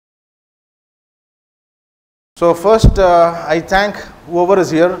So first I thank whoever is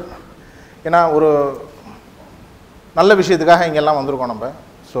here. ஏன்னா ஒரு நல்ல விஷயத்துக்காக இங்கெல்லாம் வந்திருக்கோம் நம்ம.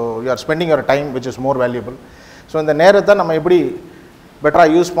 So you are spending your time which is more valuable. So இந்த நேரத்தை நம்ம எப்படி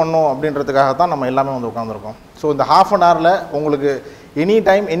பெட்டராக யூஸ் பண்ணணும் அப்படின்றதுக்காக தான் நம்ம எல்லாமே வந்து உட்காந்துருக்கோம். ஸோ இந்த ஹாஃப் அன் ஹவரில் உங்களுக்கு எனி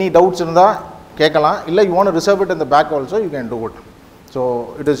டைம் எனி டவுட்ஸ் இருந்தால் கேட்கலாம். இல்லை you want reserve it in the back also you can do it. So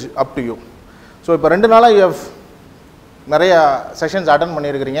it is up to you. So இப்போ 2 நாளாக யூ ஹவ் நிறையா செஷன்ஸ் அட்டன்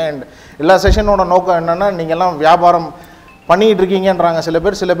பண்ணியிருக்கிறீங்க. அண்ட் எல்லா செஷனோட நோக்கம் என்னென்னா நீங்கள்லாம் வியாபாரம் பண்ணிகிட்டு இருக்கீங்கன்றாங்க சில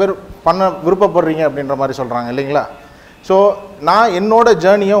பேர் பண்ண விருப்பப்படுறீங்க அப்படின்ற மாதிரி சொல்கிறாங்க இல்லைங்களா. ஸோ நான் என்னோட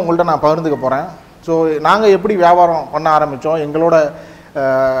ஜேர்னியை உங்கள்கிட்ட நான் பகிர்ந்துக்க போகிறேன். ஸோ நாங்கள் எப்படி வியாபாரம் பண்ண ஆரம்பித்தோம், எங்களோட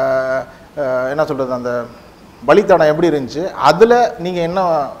என்ன சொல்கிறது அந்த வழித்தடம் எப்படி இருந்துச்சு, அதில் நீங்கள் என்ன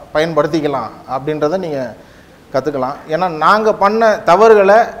பயன்படுத்திக்கலாம் அப்படின்றத நீங்கள் கற்றுக்கலாம். ஏன்னா நாங்கள் பண்ண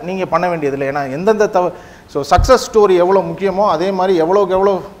தவறுகளை நீங்கள் பண்ண வேண்டியதில்லை. ஏன்னா எந்தெந்த ஸோ சக்ஸஸ் ஸ்டோரி எவ்வளோ முக்கியமோ அதே மாதிரி எவ்வளோக்கு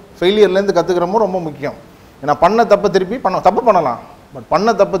எவ்வளோ ஃபெயிலியர்லேருந்து கற்றுக்கிறமோ ரொம்ப முக்கியம். ஏன்னா பண்ண தப்பை திருப்பி தப்பு பண்ணலாம், பட் பண்ண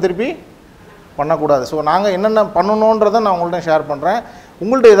தப்பை திருப்பி பண்ணக்கூடாது. ஸோ நாங்கள் என்னென்ன பண்ணணுன்றதை நான் உங்கள்கிட்ட ஷேர் பண்ணுறேன்.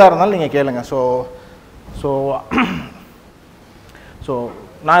 உங்கள்கிட்ட எதாக இருந்தாலும் நீங்கள் கேளுங்க. ஸோ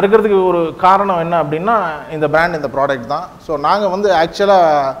நான் இருக்கிறதுக்கு ஒரு காரணம் என்ன அப்படின்னா இந்த பிராண்ட் இந்த ப்ராடக்ட் தான். ஸோ நாங்கள் வந்து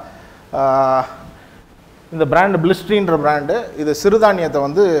ஆக்சுவலாக இந்த பிராண்டு பிளிஸ்ட்ரின்ற பிராண்டு, இது சிறுதானியத்தை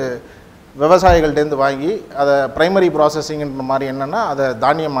வந்து விவசாயிகள்டேருந்து வாங்கி அதை ப்ரைமரி ப்ராசஸிங்ன்ற மாதிரி என்னென்னா அதை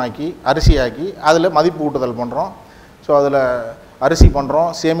தானியமாக்கி அரிசியாக்கி அதில் மதிப்பு ஊட்டுதல் பண்ணுறோம். ஸோ அதில் அரிசி பண்ணுறோம்,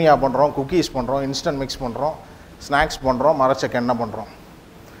 சேமியா பண்ணுறோம், குக்கீஸ் பண்ணுறோம், இன்ஸ்டன்ட் மிக்ஸ் பண்ணுறோம், ஸ்நாக்ஸ் பண்ணுறோம், மரச்சக்க எண்ணெய் பண்ணுறோம்.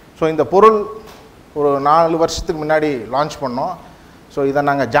 ஸோ இந்த பொருள் ஒரு 4 வருஷத்துக்கு முன்னாடி லான்ச் பண்ணோம். ஸோ இதை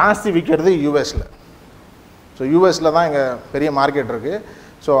நாங்கள் ஜாஸ்தி விற்கிறது யூஎஸில். ஸோ யூஎஸில் தான் எங்கள் பெரிய மார்க்கெட் இருக்குது.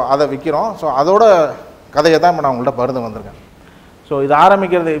 ஸோ அதை விற்கிறோம். ஸோ அதோட கதையை தான் இப்போ நான் உங்கள்கிட்ட பகிர்ந்து வந்திருக்கேன். ஸோ இது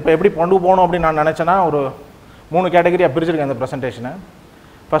ஆரம்பிக்கிறது இப்போ எப்படி கொண்டு போகணும் அப்படின்னு நான் நினச்சேன்னா ஒரு 3 கேட்டகரியாக பிரிச்சிருக்கேன் இந்த ப்ரெசன்டேஷனை.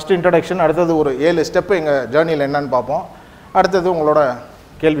 ஃபஸ்ட்டு இன்ட்ரடக்ஷன், அடுத்தது ஒரு 7 ஸ்டெப்பு எங்கள் ஜேர்னியில் என்னன்னு பார்ப்போம், அடுத்தது உங்களோட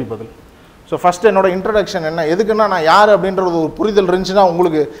கேள்வி பதில். ஸோ ஃபஸ்ட்டு என்னோடய இன்ட்ரடக்ஷன் என்ன, எதுக்குன்னா நான் யார் அப்படின்றது ஒரு புரிதல் இருந்துச்சுன்னா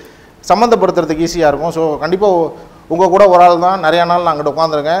உங்களுக்கு சம்மந்தப்படுத்துறதுக்கு ஈஸியாக இருக்கும். ஸோ கண்டிப்பாக உங்கள் கூட ஒரு ஆள் தான் நிறையா நாள் நான் அங்கிட்ட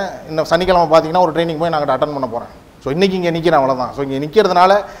உட்காந்துருக்கேன். இன்னும் சனிக்கிழமை பார்த்தீங்கன்னா ஒரு ட்ரைனிங் போய் நான் அங்கிட்ட அட்டன் பண்ண போகிறேன். ஸோ இன்றைக்கி இங்கே நிற்கிறேன், அவ்வளோதான். ஸோ இங்கே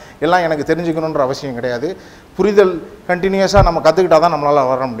நிற்கிறதுனால எல்லாம் எனக்கு தெரிஞ்சுக்கணுன்ற அவசியம் கிடையாது. புரிதல் கண்டினியூஸாக நம்ம கற்றுக்கிட்டால் தான் நம்மளால்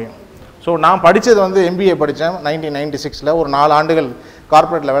வர முடியும். ஸோ நான் படித்தது வந்து MBA படித்தேன் 1996. ஒரு 4 ஆண்டுகள்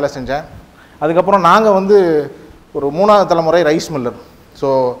கார்ப்பரேட்டில் வேலை செஞ்சேன். அதுக்கப்புறம் நாங்கள் வந்து ஒரு 3ஆவது தலைமுறை ரைஸ் மில்லர். ஸோ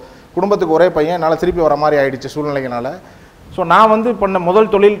குடும்பத்துக்கு ஒரே பையன், என்னால் திருப்பி வர மாதிரி ஆகிடுச்சு சூழ்நிலைகளால். ஸோ நான் வந்து பண்ண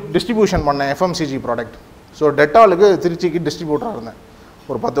முதல் தொழில் டிஸ்ட்ரிபியூஷன் பண்ணேன், FMCG ப்ராடக்ட். ஸோ டெட்டாலுக்கு திருச்சிக்கு டிஸ்ட்ரிபியூட்டராக இருந்தேன்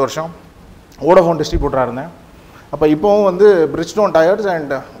ஒரு 10 வருஷம். வோடஃபோன் டிஸ்ட்ரிபியூட்டராக இருந்தேன். அப்போ இப்போவும் வந்து பிரிட்ஜ்ஸ்டோன் டயர்ஸ்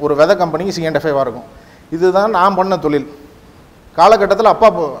அண்ட் ஒரு வெதை கம்பெனிக்கு C&FIவாக இருக்கும். இதுதான் நான் பண்ண தொழில். காலகட்டத்தில் அப்பா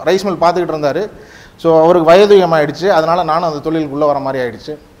ரைஸ் மில் பார்த்துக்கிட்டு இருந்தார். ஸோ அவருக்கு வயதுயம் ஆகிடுச்சு, அதனால் நானும் அந்த தொழிலுக்குள்ளே வர மாதிரி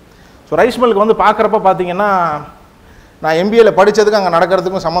ஆகிடுச்சு. ஸோ ரைஸ் மில்லுக்கு வந்து பார்க்குறப்ப பார்த்தீங்கன்னா நான் MBAவில் படித்ததுக்கு அங்கே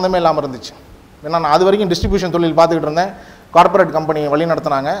நடக்கிறதுக்கும் சம்மந்தமே இல்லாமல் இருந்துச்சு. ஏன்னா நான் அது வரைக்கும் டிஸ்ட்ரிபியூஷன் தொழில் பார்த்துக்கிட்டு இருந்தேன். கார்ப்பரேட் கம்பெனி வழி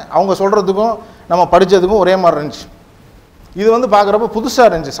நடத்தினாங்க. அவங்க சொல்கிறதுக்கும் நம்ம படித்ததுக்கும் ஒரே மாதிரி இருந்துச்சு. இது வந்து பார்க்குறப்ப புதுசாக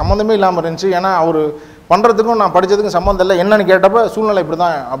இருந்துச்சு, சம்மந்தமே இல்லாமல் இருந்துச்சு. ஏன்னா அவர் பண்ணுறதுக்கும் நான் படித்ததுக்கும் சம்மந்தம் இல்லை. என்னென்னு கேட்டப்போ சூழ்நிலை இப்படி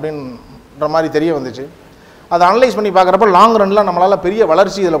தான் அப்படின்ற மாதிரி தெரிய வந்துச்சு. அதை அனலைஸ் பண்ணி பார்க்குறப்ப லாங் ரன்னில் நம்மளால் பெரிய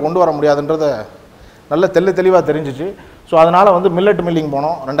வளர்ச்சி இதில் கொண்டு வர முடியாதுன்றத நல்ல தெளிவாக தெரிஞ்சிச்சு. ஸோ அதனால் வந்து மில்லட் மில்லிங்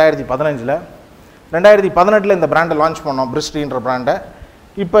போனோம் 2015. 2018 இந்த பிராண்டை லான்ச் பண்ணோம், பிரிஸ்ட்ரின்ற பிராண்டை.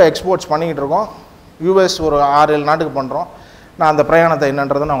 இப்போ எக்ஸ்போர்ட்ஸ் பண்ணிக்கிட்டு இருக்கோம். US ஒரு 6-7 நாட்டுக்கு பண்ணுறோம். நான் அந்த பிரயாணத்தை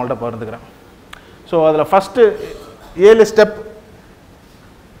என்னன்றதை நான் உங்கள்கிட்ட பகிர்ந்துக்கிறேன். ஸோ அதில் ஃபஸ்ட்டு 7 ஸ்டெப்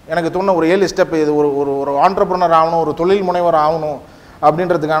எனக்கு தோணுன ஒரு 7 ஸ்டெப், இது ஒரு ஒரு ஆண்டர்ப்ரனர் ஆகணும், ஒரு தொழில் முனைவர் ஆகணும்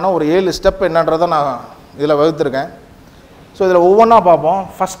அப்படின்றதுக்கான ஒரு 7 ஸ்டெப் என்னன்றதை நான் இதில் வகுத்துருக்கேன். ஸோ இதில் ஒவ்வொன்றா பார்ப்போம்.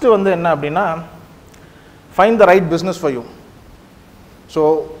 ஃபஸ்ட்டு வந்து என்ன அப்படின்னா find the right business for you. So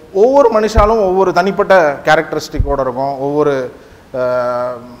ஒவ்வொரு மனுஷாலும் ஒவ்வொரு தனிப்பட்ட கேரக்டரிஸ்டிக்கோடு இருக்கும், ஒவ்வொரு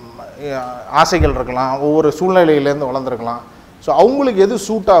ஆசைகள் இருக்கலாம், ஒவ்வொரு சூழ்நிலையிலேருந்து வளர்ந்துருக்கலாம். ஸோ அவங்களுக்கு எது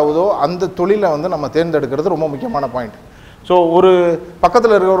சூட் ஆகுதோ அந்த தொழிலை வந்து நம்ம தேர்ந்தெடுக்கிறது ரொம்ப முக்கியமான பாயிண்ட். ஸோ ஒரு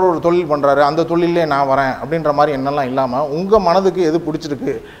பக்கத்தில் இருக்கிற ஒரு தொழில் பண்ணுறாரு, அந்த தொழிலே நான் வரேன் அப்படின்ற மாதிரி என்னெல்லாம் இல்லாமல் உங்கள் மனதுக்கு எது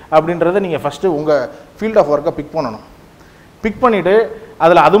பிடிச்சிருக்கு அப்படின்றத நீங்கள் ஃபஸ்ட்டு உங்கள் ஃபீல்ட் ஆஃப் ஒர்க்கை பிக் பண்ணணும். பிக் பண்ணிவிட்டு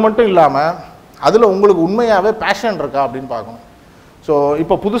அதில் அது மட்டும் இல்லாமல் அதில் உங்களுக்கு உண்மையாகவே பேஷன் இருக்கா அப்படின்னு பார்க்கணும். ஸோ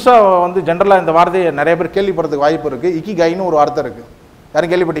இப்போ புதுசாக வந்து ஜென்ரலாக இந்த வார்த்தையை நிறைய பேர் கேள்விப்படுறதுக்கு வாய்ப்பு இருக்குது. இக்கிகைன்னு ஒரு வார்த்தை இருக்குது,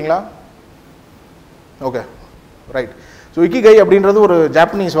 யாரும் கேள்விப்பட்டீங்களா? Okay, right. ஸோ இக்கிகை அப்படின்றது ஒரு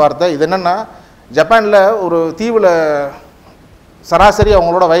ஜாப்பனீஸ் வார்த்தை. இது என்னென்னா ஜப்பானில் ஒரு தீவில் சராசரி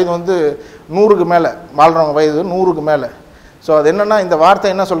அவங்களோட வயது வந்து 100க்கு மேலே, வாழ்கிறவங்க வயது 100க்கு மேலே. ஸோ அது என்னென்னா இந்த வார்த்தை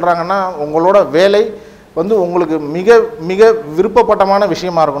என்ன சொல்கிறாங்கன்னா உங்களோட வேலை வந்து உங்களுக்கு மிக மிக விருப்பப்பட்டமான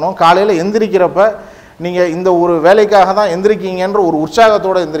விஷயமா இருக்கணும். காலையில் எந்திரிக்கிறப்ப நீங்கள் இந்த ஒரு வேலைக்காக தான் எந்திரிக்கீங்கன்ற ஒரு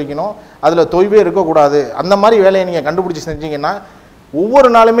உற்சாகத்தோடு எந்திரிக்கணும், அதில் தொய்வே இருக்கக்கூடாது. அந்த மாதிரி வேலையை நீங்கள் கண்டுபிடிச்சி செஞ்சீங்கன்னா ஒவ்வொரு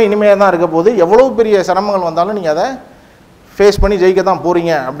நாளுமே இனிமையாக தான் இருக்க போது. எவ்வளோ பெரிய சிரமங்கள் வந்தாலும் நீங்கள் அதை ஃபேஸ் பண்ணி ஜெயிக்க தான்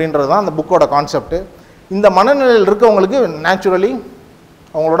போகிறீங்க அப்படின்றது தான் அந்த புக்கோட கான்செப்ட்டு. இந்த மனநிலையில் இருக்கவங்களுக்கு நேச்சுரலி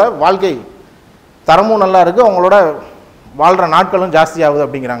அவங்களோட வாழ்க்கை தரமும் நல்லா இருக்குது, அவங்களோட வாழ்கிற நாட்களும் ஜாஸ்தியாகுது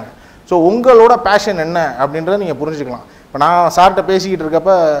அப்படிங்கிறாங்க. ஸோ உங்களோட பேஷன் என்ன அப்படின்றத நீங்கள் புரிஞ்சுக்கலாம். இப்போ நான் சார்கிட்ட பேசிக்கிட்டு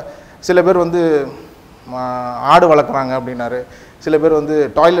இருக்கப்போ சில பேர் வந்து ஆடு வளர்க்குறாங்க அப்படின்னாரு, சில பேர் வந்து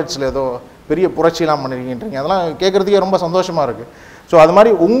டாய்லெட்ஸில் ஏதோ பெரிய புரட்சியெலாம் பண்ணிருக்கீங்க. அதெல்லாம் கேட்குறதுக்கே ரொம்ப சந்தோஷமாக இருக்குது. ஸோ அது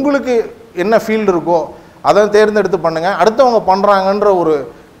மாதிரி உங்களுக்கு என்ன ஃபீல்டு இருக்கோ அதை தேர்ந்தெடுத்து பண்ணுங்கள். அடுத்தவங்க பண்ணுறாங்கன்ற ஒரு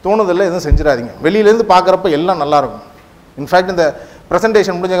தோணுதலில் எதுவும் செஞ்சிடாதீங்க. வெளியிலேருந்து பார்க்குறப்ப எல்லாம் நல்லாயிருக்கும். இன்ஃபேக்ட் இந்த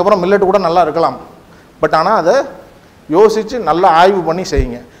ப்ரெசன்டேஷன் முடிஞ்சதுக்கப்புறம் மில்லட் கூட நல்லா இருக்கலாம், பட் ஆனால் அதை யோசித்து நல்லா ஆய்வு பண்ணி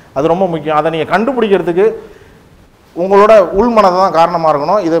செய்யுங்க. அது ரொம்ப முக்கியம். அதை நீங்கள் கண்டுபிடிக்கிறதுக்கு உங்களோட உள்மனதை தான் காரணமாக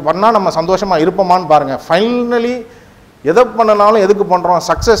இருக்கணும். இதை பண்ணால் நம்ம சந்தோஷமாக இருப்போமான்னு பாருங்கள். ஃபைனலி எதை பண்ணினாலும் எதுக்கு பண்ணுறோம்,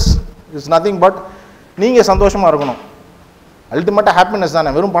 சக்ஸஸ் இஸ் நத்திங் பட் நீங்கள் சந்தோஷமாக இருக்கணும். அல்டிமேட்டாக ஹாப்பினஸ் தானே,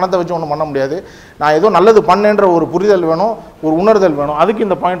 வெறும் பணத்தை வச்சு ஒன்றும் பண்ண முடியாது. நான் ஏதோ நல்லது பண்ணேன்ற ஒரு புரிதல் வேணும், ஒரு உணர்தல் வேணும். அதுக்கு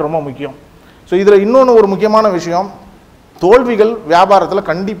இந்த பாயிண்ட் ரொம்ப முக்கியம். ஸோ இதில் இன்னொன்று ஒரு முக்கியமான விஷயம், தோல்விகள் வியாபாரத்தில்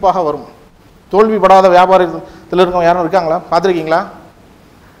கண்டிப்பாக வரும். தோல்விப்படாத வியாபாரத்தில் இருக்கவங்க யாரும் இருக்காங்களா? பார்த்துருக்கீங்களா?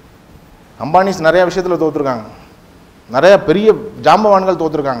 அம்பானிஸ் நிறையா விஷயத்தில் தோற்றுருக்காங்க, நிறையா பெரிய ஜாம்பவான்கள்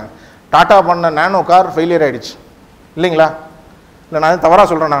தோற்றுருக்காங்க. டாட்டா பண்ண நேனோ கார் ஃபெயிலியர் ஆகிடுச்சு இல்லைங்களா? இல்லை நான் தவறாக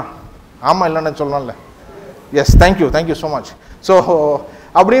சொல்கிறேண்ணா? ஆமாம் இல்லைன்னு சொல்லலாம்ல. S, thank you so much. So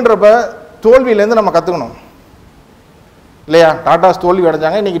அப்படின்றப்ப தோல்வியிலேருந்து நம்ம கற்றுக்கணும் இல்லையா? டாட்டாஸ் தோல்வி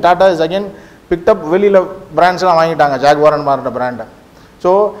அடைஞ்சாங்க, இன்றைக்கி டாட்டா இஸ் அகெயின் பிக்டப், வெளியில் பிராண்ட்ஸ்லாம் வாங்கிட்டாங்க, ஜாக்வார் அண்ட் மார்ன்ற பிராண்டை.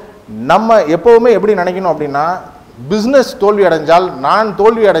 ஸோ நம்ம எப்போவுமே எப்படி நினைக்கணும் அப்படின்னா, பிஸ்னஸ் தோல்வி அடைஞ்சால் நான்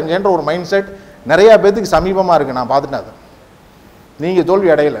தோல்வி அடைஞ்சேன்ற ஒரு மைண்ட் செட் நிறையா பேர்த்துக்கு சமீபமாக இருக்குது. நான் பார்த்துட்டேன் அதை. நீங்கள் தோல்வி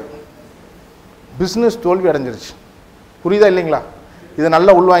அடையலை, பிஸ்னஸ் தோல்வி அடைஞ்சிருச்சு. புரியுதா இல்லைங்களா? இதை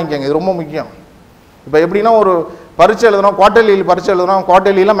நல்லா உள்வாங்கிக்கங்க, இது ரொம்ப முக்கியம். இப்போ எப்படின்னா ஒரு பரீட்சை எழுதுகிறோம், குவார்டர்லியில் பரீட்சை எழுதுகிறோம்,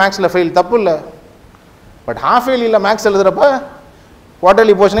 குவார்டர்லியில் மேக்ஸில் ஃபெயில், தப்பு இல்லை. பட் ஹாஃப் இயர்லியில் மேக்ஸ் எழுதுகிறப்ப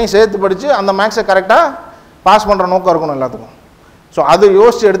குவார்டர்லி போர்ஷனையும் சேர்த்து படித்து அந்த மேக்ஸை கரெக்டாக பாஸ் பண்ணுற நோக்கம் இருக்கணும் எல்லாத்துக்கும். ஸோ அது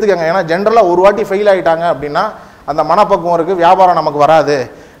யோசித்து எடுத்துக்கங்க. ஏன்னா ஜென்ரலாக ஒரு வாட்டி ஃபெயில் ஆகிட்டாங்க அப்படின்னா அந்த மனப்பக்குவம் இருக்குது, வியாபாரம் நமக்கு வராது,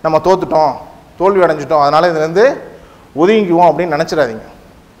 நம்ம தோத்துட்டோம், தோல்வி அடைஞ்சிட்டோம், அதனால் இதுலேருந்து ஒதுங்கிக்குவோம் அப்படின்னு நினச்சிடாதீங்க.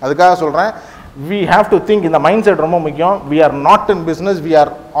 அதுக்காக சொல்கிறேன், we have to think, இந்த மைண்ட் செட் ரொம்ப முக்கியம். we are not in business, we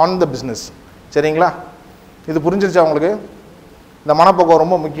are on the business. சரிங்களா? இது புரிஞ்சிருச்சா உங்களுக்கு? இந்த மனப்பக்குவம்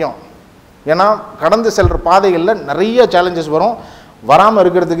ரொம்ப முக்கியம். ஏன்னா கடந்து செல்கிற பாதைகளில் நிறைய சேலஞ்சஸ் வரும், வராமல்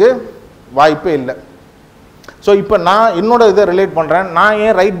இருக்கிறதுக்கு வாய்ப்பே இல்லை. ஸோ இப்போ நான் என்னோட இதை ரிலேட் பண்ணுறேன். நான்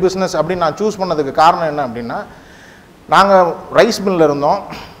ஏன் ரைட் பிஸ்னஸ் அப்படின்னு நான் சூஸ் பண்ணதுக்கு காரணம் என்ன அப்படின்னா, நாங்கள் ரைஸ் மில்லில் இருந்தோம்,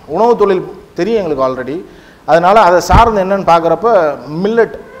 உணவு தொழில் தெரியும் எங்களுக்கு ஆல்ரெடி. அதனால் அதை சார்ந்து என்னென்னு பார்க்குறப்ப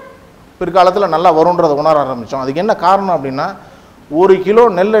மில்லட் பிற்காலத்தில் நல்லா வரும்ன்றதை உணர ஆரம்பித்தோம். அதுக்கு என்ன காரணம் அப்படின்னா, 1 கிலோ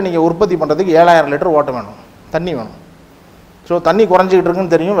நெல்லை நீங்கள் உற்பத்தி பண்ணுறதுக்கு 7000 லிட்டர் ஓட்ட வேணும், தண்ணி வேணும். ஸோ தண்ணி குறைஞ்சிக்கிட்டு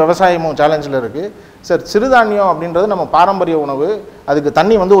இருக்குன்னு தெரியும், விவசாயமும் சேலஞ்சில் இருக்குது. சார் சிறுதானியம் அப்படின்றது நம்ம பாரம்பரிய உணவு, அதுக்கு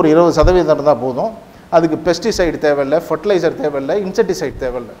தண்ணி வந்து ஒரு 20% இருந்தால் போதும். அதுக்கு பெஸ்டிசைடு தேவையில்லை, ஃபர்டிலைசர் தேவையில்லை, இன்செக்டிசைட்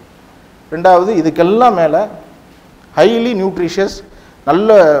தேவையில்லை. ரெண்டாவது இதுக்கெல்லாம் மேலே ஹைலி நியூட்ரிஷியஸ், நல்ல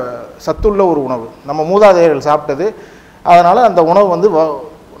சத்துள்ள ஒரு உணவு, நம்ம மூதாதையர்கள் சாப்பிட்டது. அதனால் அந்த உணவு வந்து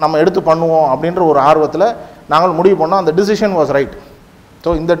நம்ம எடுத்து பண்ணுவோம் அப்படின்ற ஒரு ஆர்வத்தில் நாங்கள் முடிவு பண்ணோம். அந்த டிசிஷன் வாஸ் ரைட். ஸோ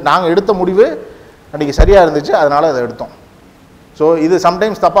இந்த நாங்கள் எடுத்த முடிவு அன்றைக்கி சரியாக இருந்துச்சு, அதனால் அதை எடுத்தோம். ஸோ இது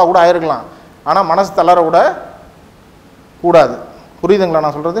சம்டைம்ஸ் தப்பாக கூட ஆயிருக்கலாம், ஆனால் மனசு தளர கூட கூடாது. புரியுதுங்களா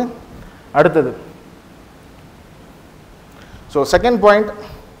நான் சொல்கிறது? அடுத்தது, so second point,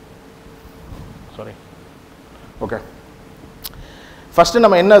 sorry, okay, first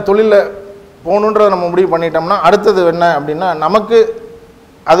நம்ம என்ன தொழிலில் போகணுன்றதை நம்ம முடிவு பண்ணிட்டோம்னா, அடுத்தது என்ன அப்படின்னா, நமக்கு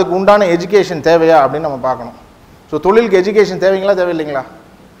அதுக்கு உண்டான எஜுகேஷன் தேவையா அப்படின்னு நம்ம பார்க்கணும். ஸோ தொழிலுக்கு எஜுகேஷன் தேவைங்களா தேவையில்லைங்களா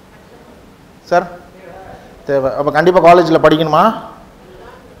சார்? தேவை. அப்போ கண்டிப்பாக காலேஜில் படிக்கணுமா?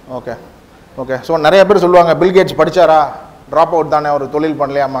 Okay okay. ஸோ நிறைய பேர் சொல்லுவாங்க, பில்கேட்ஸ் படித்தாரா, ட்ராப் அவுட் தானே, ஒரு தொழில்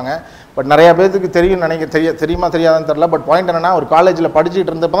பண்ணலையாமாங்க. பட் நிறையா பேருக்கு தெரியும் தெரியுமா தெரியாதான்னு தெரில. பட் பாயிண்ட் என்னென்னா, ஒரு காலேஜில்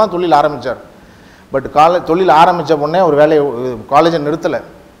படிச்சுட்டு இருந்தப்போ தான் தொழில் ஆரம்பித்தார். பட் தொழில் ஆரம்பித்த பொண்ணே ஒரு வேலையை காலேஜை நிறுத்தலை.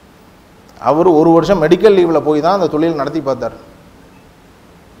 அவர் 1 வருஷம் மெடிக்கல் லீவில் போய் தான் அந்த தொழில் நடத்தி பார்த்தார்.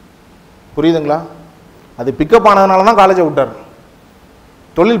 புரியுதுங்களா? அது பிக்கப் ஆனதுனால தான் காலேஜை விட்டார்.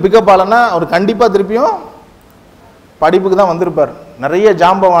 தொழில் பிக்கப் ஆகலைன்னா அவர் கண்டிப்பாக திருப்பியும் படிப்புக்கு தான் வந்திருப்பார். நிறைய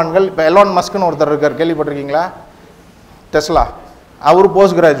ஜாம்பவான்கள், இப்போ எலான் மஸ்க்னு ஒருத்தர் இருக்கார், கேள்விப்பட்டிருக்கீங்களா? டெஸ்லா, அவர்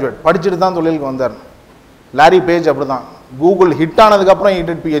போஸ்ட் கிராஜுவேட் படிச்சுட்டு தான் தொழிலுக்கு வந்தார். லாரி பேஜ் அப்படி தான், கூகுள் ஹிட் ஆனதுக்கப்புறம் he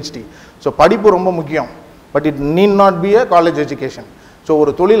did PhD. ஸோ படிப்பு ரொம்ப முக்கியம், but it need not be a college education. So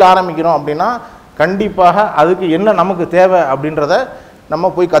ஒரு தொழில் ஆரம்பிக்கிறோம் அப்படின்னா கண்டிப்பாக அதுக்கு என்ன நமக்கு தேவை அப்படின்றத நம்ம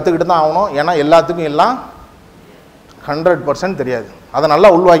போய் கற்றுக்கிட்டு தான் ஆகணும். ஏன்னா எல்லாத்துக்கும் எல்லாம் 100% தெரியாது. அதை நல்லா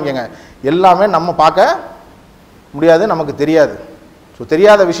உள்வாங்கிக்கங்க. எல்லாமே நம்ம பார்க்க முடியாது, நமக்கு தெரியாது. ஸோ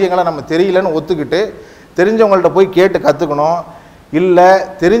தெரியாத விஷயங்களை நம்ம தெரியலன்னு ஒத்துக்கிட்டு தெரிஞ்சவங்கள்ட்ட போய் கேட்டு கற்றுக்கணும். இல்லை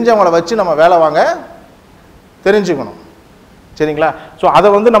தெரிஞ்சவங்கள வச்சு நம்ம வேலை வாங்க தெரிஞ்சுக்கணும். சரிங்களா? ஸோ அதை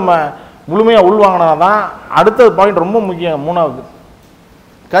வந்து நம்ம முழுமையாக உள்வாங்கினா தான் அடுத்த பாயிண்ட் ரொம்ப முக்கியம். 3வது,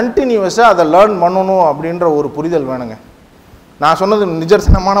 கண்டினியூஸாக அதை லேர்ன் பண்ணணும் அப்படின்ற ஒரு புரிதல் வேணுங்க. நான் சொன்னது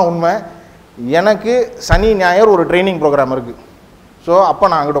நிதர்சனமான உண்மை. எனக்கு சனி ஞாயிறு ஒரு ட்ரைனிங் ப்ரோக்ராம் இருக்குது. ஸோ அப்போ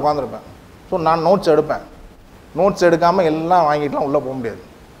நான் அங்கிட்ட உட்காந்துருப்பேன். ஸோ நான் நோட்ஸ் எடுப்பேன். நோட்ஸ் எடுக்காமல் எல்லாம் வாங்கிட்டுலாம் உள்ளே போக முடியாது.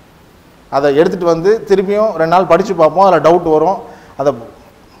 அதை எடுத்துகிட்டு வந்து திருப்பியும் 2 நாள் படித்து பார்ப்போம். அதில் டவுட் வரும். அதை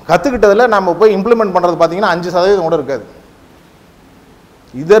கற்றுக்கிட்டதில் நம்ம போய் இம்ப்ளிமெண்ட் பண்ணுறது பார்த்திங்கன்னா 5% கூட இருக்காது.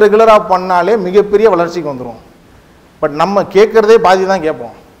 இதை ரெகுலராக பண்ணாலே மிகப்பெரிய வளர்ச்சிக்கு வந்துடும். பட் நம்ம கேட்குறதே பாதி தான்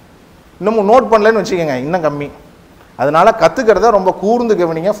கேட்போம். இன்னமும் நோட் பண்ணலன்னு வச்சுக்கோங்க, இன்னும் கம்மி. அதனால் கற்றுக்கிறத ரொம்ப கூர்ந்து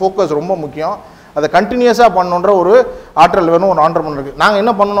கவனிங்க. ஃபோக்கஸ் ரொம்ப முக்கியம். அதை கண்டினியூஸாக பண்ணணுன்ற ஒரு ஆற்றல் வேணும் ஒரு ஆண்டர்பிரனருக்கு. நாங்கள்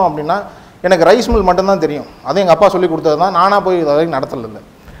என்ன பண்ணணும் அப்படின்னா, எனக்கு ரைஸ் மில் மட்டும்தான் தெரியும். அது எங்கள் அப்பா சொல்லி கொடுத்தது தான். நானாக போய் இதை வரைக்கும் நடத்தலை.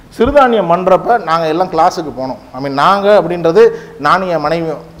 சிறுதானியம் பண்ணுறப்ப நாங்கள் எல்லாம் கிளாஸுக்கு போனோம். நாங்கள் அப்படின்றது நானும் என்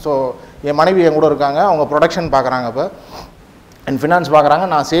மனைவியும். ஸோ என் மனைவி என் கூட இருக்காங்க. அவங்க ப்ரொடக்ஷன் பார்க்குறாங்க, இப்போ அண்ட் ஃபினான்ஸ் பார்க்குறாங்க.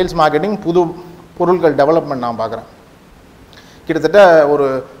 நான் சேல்ஸ் மார்க்கெட்டிங், புது பொருட்கள் டெவலப்மெண்ட் நான் பார்க்குறேன். கிட்டத்தட்ட ஒரு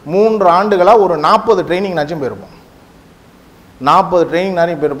 3 ஆண்டுகளாக ஒரு 40 ட்ரைனிங்னாச்சும் போயிருப்போம். 40 ட்ரைனிங்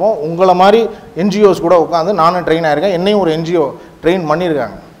நிறைய போயிருப்போம். உங்களை மாதிரி என்ஜிஓஸ் கூட உட்காந்து நானும் ட்ரெயின் ஆகிருக்கேன். என்னையும் ஒரு என்ஜிஓ ட்ரெயின்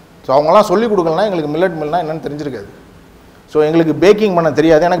பண்ணியிருக்காங்க. ஸோ அவங்களாம் சொல்லிக் கொடுக்கலனா எங்களுக்கு மில்லட் மில்னால் என்னென்னு தெரிஞ்சிருக்காது. ஸோ எங்களுக்கு பேக்கிங் பண்ண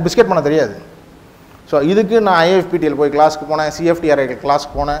தெரியாது, எனக்கு பிஸ்கெட் பண்ண தெரியாது. ஸோ இதுக்கு நான் ஐஎஃபிடிஎல் போய் கிளாஸ்க்கு போனேன், சிஎஃப்டிஆர்ஐ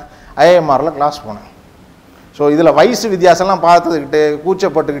கிளாஸ்க்கு போனேன், ஐஎம்ஆரில் கிளாஸ் போனேன். ஸோ இதில் வயசு வித்தியாசம்லாம் பார்த்துக்கிட்டு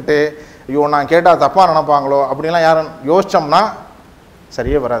கூச்சப்பட்டுக்கிட்டு ஐயோ நான் கேட்டால் தப்பாக நினைப்பாங்களோ அப்படின்லாம் யாரும் யோசித்தோம்னா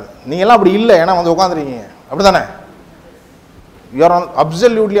சரியே வராது. நீங்கள்லாம் அப்படி இல்லை, ஏன்னா வந்து உட்காந்துருக்கீங்க. அப்படி தானே? You are on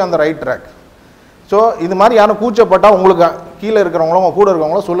absolutely on the right track. So இது மாதிரி யாரும் கூச்சப்பட்டால் உங்களுக்கு கீழே இருக்கிறவங்களோ உங்கள் கூட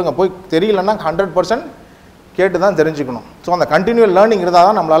இருக்கிறவங்களோ சொல்லுங்கள். போய் தெரியலன்னா 100% கேட்டு தான் தெரிஞ்சுக்கணும். ஸோ அந்த கண்டினியூவல் லேர்னிங் இருந்தால்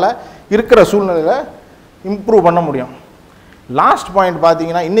தான் நம்மளால் இருக்கிற சூழ்நிலையில் இம்ப்ரூவ் பண்ண முடியும். லாஸ்ட் பாயிண்ட்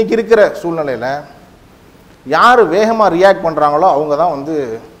பார்த்தீங்கன்னா, இன்றைக்கி இருக்கிற சூழ்நிலையில் யார் வேகமாக ரியாக்ட் பண்ணுறாங்களோ அவங்க தான் வந்து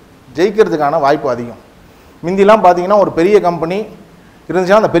ஜெயிக்கிறதுக்கான வாய்ப்பு அதிகம். முந்திலாம் பார்த்தீங்கன்னா ஒரு பெரிய கம்பெனி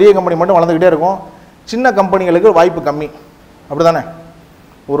இருந்துச்சுன்னா அந்த பெரிய கம்பெனி மட்டும் வளர்ந்துக்கிட்டே இருக்கும். சின்ன கம்பெனிகளுக்கு வாய்ப்பு கம்மி. அப்படி தானே?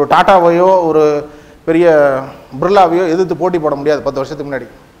 ஒரு டாட்டாவையோ ஒரு பெரிய பிர்லாவையோ எதிர்த்து போட்டி போட முடியாது 10 வருஷத்துக்கு முன்னாடி.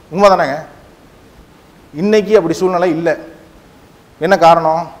 உண்மை தானேங்க? இன்றைக்கி அப்படி சூழ்நிலை இல்லை. என்ன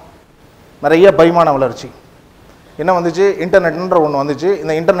காரணம்? நிறைய பரிமாண வளர்ச்சி. என்ன வந்துச்சு? இன்டர்நெட்ன்ற ஒன்று வந்துச்சு.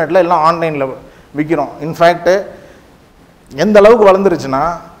 இந்த இன்டர்நெட்டில் எல்லாம் ஆன்லைனில் விற்கிறோம். இன்ஃபேக்ட்டு எந்த அளவுக்கு வளர்ந்துருச்சுன்னா,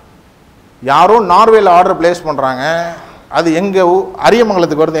 யாரோ நார்வேயில் ஆர்டர் பிளேஸ் பண்ணுறாங்க. அது எங்கள்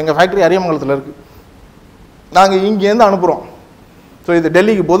அரியமங்கலத்துக்கு வருது. எங்கள் ஃபேக்ட்ரி அரியமங்கலத்தில் இருக்குது. நாங்கள் இங்கேருந்து அனுப்புகிறோம். ஸோ இது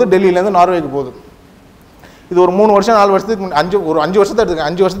டெல்லிக்கு போகுது, டெல்லியிலேருந்து நார்வேக்கு போகுது. இது ஒரு 3 வருஷம் 4 வருஷத்துக்கு ஒரு 5 வருஷத்தை எடுத்துக்க.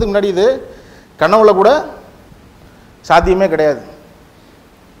 5 வருஷத்துக்கு முன்னாடி இது கனவுல கூட சாத்தியமே கிடையாது.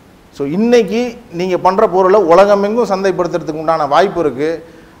 ஸோ இன்றைக்கி நீங்கள் பண்ணுற பொருளை உலகமெங்கும் சந்தைப்படுத்துறதுக்கு உண்டான வாய்ப்பு இருக்குது.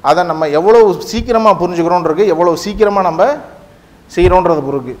 அதை நம்ம எவ்வளோ சீக்கிரமாக புரிஞ்சுக்கிறோன்றது, எவ்வளோ சீக்கிரமாக நம்ம செய்கிறோன்றது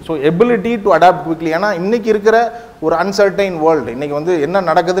பொறுக்கு. So ability to adapt quickly. ஏன்னா இன்றைக்கி இருக்கிற ஒரு அன்சர்டைன் வேர்ல்டு, இன்றைக்கி வந்து என்ன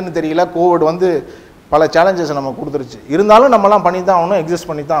நடக்குதுன்னு தெரியல. கோவிட் வந்து பல சேலஞ்சஸ் நம்ம கொடுத்துருச்சு. இருந்தாலும் நம்மலாம் பண்ணி தான் ஆகணும், எக்ஸிஸ்ட்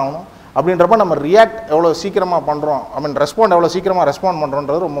பண்ணி தான் ஆகணும். அப்படின்றப்ப நம்ம ரியாக்ட் எவ்வளோ சீக்கிரமாக பண்ணுறோம், ரெஸ்பாண்ட் எவ்வளோ சீக்கிரமாக ரெஸ்பாண்ட்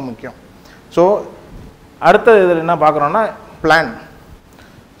பண்ணுறோன்றது ரொம்ப முக்கியம். ஸோ அடுத்த இதில் என்ன பார்க்குறோன்னா பிளான்.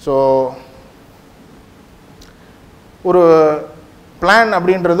 ஸோ ஒரு பிளான்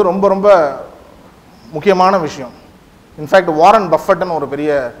அப்படின்றது ரொம்ப ரொம்ப முக்கியமான விஷயம். இன்ஃபேக்ட் வாரன் பஃபெட்னு ஒரு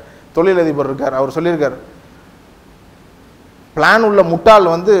பெரிய தொழிலதிபர் இருக்கார். அவர் சொல்லியிருக்கார், பிளான் உள்ள முட்டாள்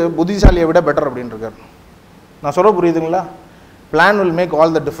வந்து புத்திசாலியை விட பெட்டர் அப்படின்னு இருக்கார். நான் சொல்ல புரியுதுங்களா? Plan will make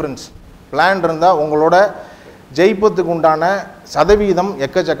all the difference. Plan இருந்தால் உங்களோட ஜெயிப்பத்துக்கு உண்டான சதவீதம்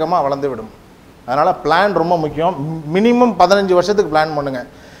எக்கச்சக்கமாக வளர்ந்து விடும். அதனால் பிளான் ரொம்ப முக்கியம். மினிமம் 15 வருஷத்துக்கு பிளான் பண்ணுங்கள்.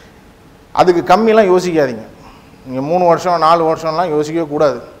 அதுக்கு கம்மியெல்லாம் யோசிக்காதீங்க. நீங்கள் 3 வருஷம் 4 வருஷம்லாம் யோசிக்கவே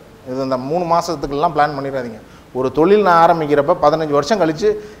கூடாது. இது இந்த 3 மாதத்துக்கெல்லாம் பிளான் பண்ணிடாதீங்க. ஒரு தொழில் நான் ஆரம்பிக்கிறப்ப 15 வருஷம் கழித்து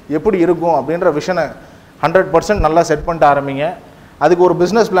எப்படி இருக்கும் அப்படின்ற விஷனை 100% நல்லா செட் பண்ணிட்டு ஆரம்பிங்க. அதுக்கு ஒரு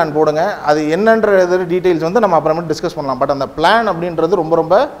பிஸ்னஸ் பிளான் போடுங்க. அது என்னன்ற டீட்டெயில்ஸ் வந்து நம்ம அப்புறமேட்டு டிஸ்கஸ் பண்ணலாம். பட் அந்த பிளான் அப்படின்றது ரொம்ப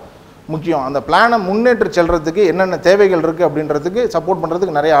ரொம்ப முக்கியம். அந்த பிளானை முன்னேற்றி செல்றதுக்கு என்னென்ன தேவைகள் இருக்குது அப்படின்றதுக்கு சப்போர்ட்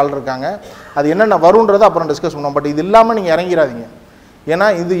பண்ணுறதுக்கு நிறைய ஆள் இருக்காங்க. அது என்னென்ன வருன்றதை அப்புறம் டிஸ்கஸ் பண்ணுவோம். பட் இது இல்லாமல் நீங்கள் இறங்கிடாதீங்க. ஏன்னா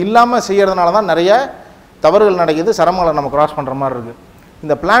இது இல்லாமல் செய்கிறதுனால தான் நிறைய தவறுகள் நடக்குது, சிரமங்களை நம்ம கிராஸ் பண்ணுற மாதிரி இருக்குது.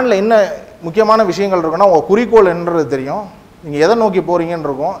 இந்த பிளானில் என்ன முக்கியமான விஷயங்கள் இருக்குன்னா, உங்கள் குறிக்கோள் என்னன்றது தெரியும், நீங்கள் எதை நோக்கி போகிறீங்கன்னு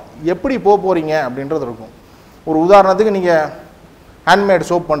இருக்கும், எப்படி போக போகிறீங்க அப்படின்றது இருக்கும். ஒரு உதாரணத்துக்கு நீங்கள் ஹேண்ட்மேட்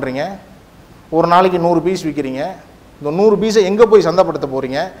சோப் பண்ணுறீங்க, ஒரு நாளைக்கு 100 பீஸ் விற்கிறீங்க, இந்த 100 பீஸை எங்கே போய் சந்தைப்படுத்த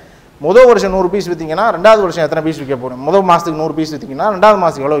போகிறீங்க? முதல் வருஷம் 100 பீஸ் விற்றீங்கன்னா 2வது வருஷம் எத்தனை பீஸ் விற்க போகிறீங்க? முதல் மாதத்துக்கு 100 பீஸ் விற்றீங்கன்னா 2வது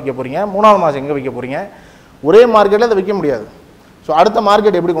மாதத்துக்கு எவ்வளோ விற்க போகிறீங்க? 3வது மாதம் எங்கே விற்க போகிறீங்க? ஒரே மார்க்கெட்டில் அதை விற்க முடியாது. ஸோ அடுத்த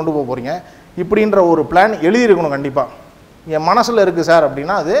மார்க்கெட் எப்படி கொண்டு போக போகிறீங்க இப்படின்ற ஒரு பிளான் எழுதியிருக்கணும். கண்டிப்பாக என் மனசில் இருக்குது சார்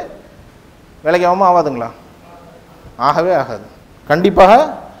அப்படின்னா அது வேலைக்காகவும் ஆகாதுங்களா? ஆகவே ஆகாது, கண்டிப்பாக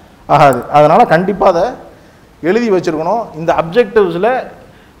ஆகாது. அதனால் கண்டிப்பாக அதை எழுதி வச்சுருக்கணும். இந்த அப்ஜெக்டிவ்ஸில்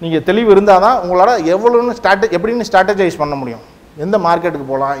நீங்கள் தெளிவு இருந்தால் தான் உங்களால் எப்படின்னு ஸ்ட்ராட்டஜைஸ் பண்ண முடியும். எந்த மார்க்கெட்டுக்கு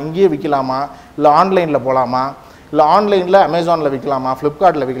போகலாம், இங்கேயே விற்கலாமா, இல்லை ஆன்லைனில் போகலாமா, இல்லை ஆன்லைனில் அமேசானில் விற்கலாமா,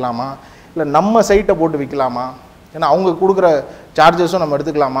 ஃப்ளிப்கார்ட்டில் விற்கலாமா, இல்லை நம்ம சைட்டை போட்டு விற்கலாமா, ஏன்னா அவங்க கொடுக்குற சார்ஜஸும் நம்ம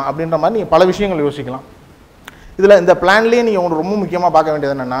எடுத்துக்கலாமா அப்படின்ற மாதிரி நீங்கள் பல விஷயங்கள் யோசிக்கலாம். இதில் இந்த பிளான்லேயே நீங்கள் ஒன்று ரொம்ப முக்கியமாக பார்க்க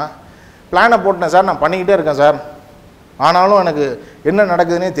வேண்டியது என்னென்னா, பிளானை போட்டேன் சார், நான் பண்ணிக்கிட்டே இருக்கேன் சார், ஆனாலும் எனக்கு என்ன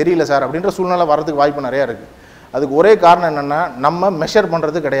நடக்குதுன்னே தெரியல சார் அப்படின்ற சூழ்நிலை வரதுக்கு வாய்ப்பு நிறையா இருக்குது. அதுக்கு ஒரே காரணம் என்னென்னா, நம்ம மெஷர்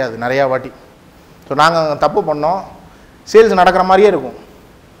பண்ணுறது கிடையாது நிறையா வாட்டி. ஸோ நாங்கள் தப்பு பண்ணோம், சேல்ஸ் நடக்கிற மாதிரியே இருக்கும்,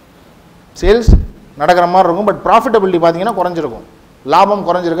 சேல்ஸ் நடக்கிற மாதிரி இருக்கும், பட் ப்ராஃபிட்டபிலிட்டி பார்த்தீங்கன்னா குறைஞ்சிருக்கும், லாபம்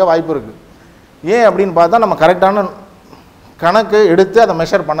குறைஞ்சிருக்க வாய்ப்பு இருக்குது. ஏன் அப்படின்னு பார்த்தா நம்ம கரெக்டான கணக்கு எடுத்து அதை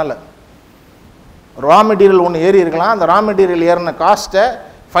மெஷர் பண்ணலை. ரா மெட்டீரியல் ஒன்று ஏறி இருக்கலாம், அந்த ரா மெட்டீரியல் ஏறின காஸ்ட்டை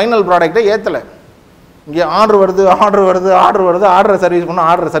ஃபைனல் ப்ராடக்டை ஏற்றலை. இங்கே ஆர்டர் வருது, ஆர்டரை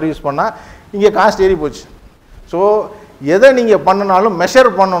சர்வீஸ் பண்ணால் இங்கே காஸ்ட் ஏறி போச்சு. ஸோ எதை நீங்கள் பண்ணினாலும் மெஷர்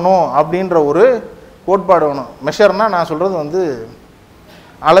பண்ணணும் அப்படின்ற ஒரு கோட்பாடு வேணும். மெஷர்னால் நான் சொல்கிறது வந்து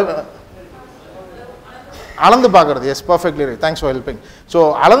அளந்து பார்க்குறது. S, perfectly right, thanks for helping. So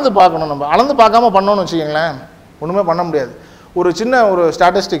அளந்து பார்க்கணும். நம்ம அளந்து பார்க்காம பண்ணோன்னு வச்சுக்கிங்களேன், ஒன்றுமே பண்ண முடியாது. ஒரு சின்ன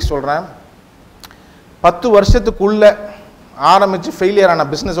ஸ்டாட்டிஸ்டிக்ஸ் சொல்கிறேன். 10 வருஷத்துக்குள்ளே ஆரம்பித்து ஃபெயிலியர் ஆன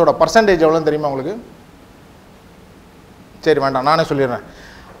பிஸ்னஸோட பர்சன்டேஜ் எவ்வளோன்னு தெரியுமா உங்களுக்கு? சரி வேண்டாம், நானே சொல்லிடுறேன்.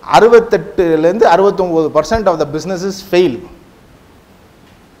 68% 69% ஆஃப் த பிஸ்னஸஸ் ஃபெயில்.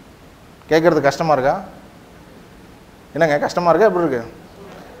 கேட்குறது கஷ்டமாக இருக்கா? என்னங்க கஷ்டமாக இருக்கா? எப்படி இருக்கு?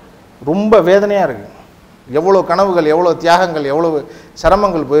 ரொம்ப வேதனையாக இருக்குது. எவ்வளோ கனவுகள், எவ்வளோ தியாகங்கள், எவ்வளோ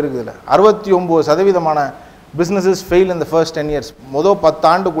சிரமங்கள் போயிருக்குது இல்லை. 69% பிஸ்னஸஸ் ஃபெயில் இந்த ஃபர்ஸ்ட் 10 இயர்ஸ். மொதல் 10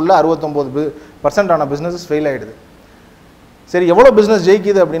 ஆண்டுக்குள்ளே 69% ஆன பிஸ்னஸஸ் ஃபெயில் ஆகிடுது. சரி, எவ்வளோ பிஸ்னஸ்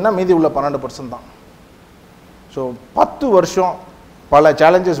ஜெயிக்குது அப்படின்னா மீதி உள்ள 12% தான். ஸோ 10 வருஷம் பல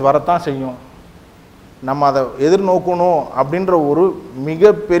சேலஞ்சஸ் வரத்தான் செய்யும். நம்ம அதை எதிர்நோக்கணும் அப்படின்ற ஒரு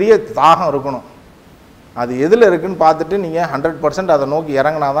மிகப்பெரிய தாகம் இருக்கணும். அது எதில் இருக்குதுன்னு பார்த்துட்டு நீங்கள் 100% அதை நோக்கி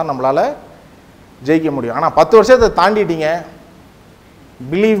இறங்கினா தான் நம்மளால் ஜெயிக்க முடியும். ஆனால் 10 வருஷத்தை தாண்டிட்டீங்க,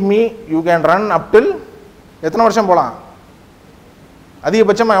 believe me, you can run அப் டில் எத்தனை வருஷம் போகலாம்?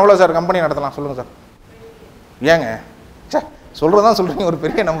 அதிகபட்சமாக எவ்வளோ சார் கம்பெனி நடத்தலாம் சொல்லுங்கள் சார்? ஏங்க சொல்கிறது தான் சொல்கிறீங்க, ஒரு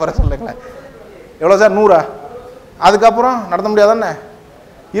பெரிய நம்பரை சொல்லுங்களேன். எவ்வளோ சார்? 100? அதுக்கப்புறம் நடத்த முடியாதானே?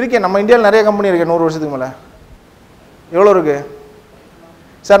 இருக்கேன், நம்ம இந்தியாவில் நிறைய கம்பெனி இருக்குது 100 வருஷத்துக்கு மேலே. எவ்வளோ இருக்குது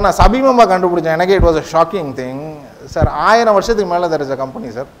சார்? நான் சமீபமாக கண்டுபிடிச்சேன், எனக்கே it was a shocking thing sir. 1000 வருஷத்துக்கு மேலே there is a company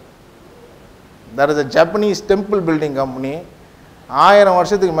sir. there is a Japanese temple building company. 1000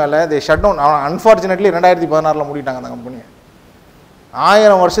 வருஷத்துக்கு மேலே தே ஷட் டவுன். அன்ஃபார்ச்சுனேட்லி 2016 மூடிட்டாங்க அந்த கம்பெனியை.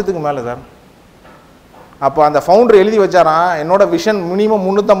 1000 வருஷத்துக்கு மேலே சார். அப்போ அந்த ஃபவுண்டர் எழுதி வச்சாரான், என்னோட விஷன் மினிமம்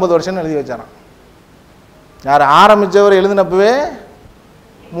 350 வருஷம்னு எழுதி வச்சாரான். யார் ஆரம்பித்தவர் எழுதினப்பவே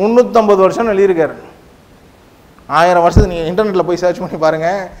 350 வருஷம்னு எழுதியிருக்காரு. 1000 வருஷத்துக்கு நீங்கள் இன்டர்நெட்டில் போய் சர்ச் பண்ணி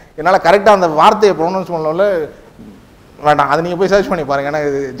பாருங்கள். என்னால் கரெக்டாக அந்த வார்த்தையை ப்ரொனவுன்ஸ் பண்ணல, வேண்டாம், அதை நீங்கள் போய் சர்ச் பண்ணி பாருங்கள், ஏன்னா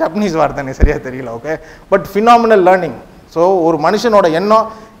இது ஜப்பனீஸ் வார்த்தை எனக்கு சரியாக தெரியல. Okay, but phenomenal learning. So ஒரு மனுஷனோட எண்ணம்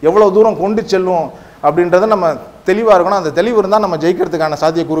எவ்வளோ தூரம் கொண்டு செல்லும் அப்படின்றத நம்ம தெளிவாக இருக்கணும். அந்த தெளிவு இருந்தால் நம்ம ஜெயிக்கிறதுக்கான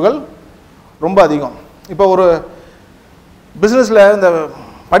சாத்தியக்கூறுகள் ரொம்ப அதிகம். இப்போ ஒரு பிஸ்னஸில் இந்த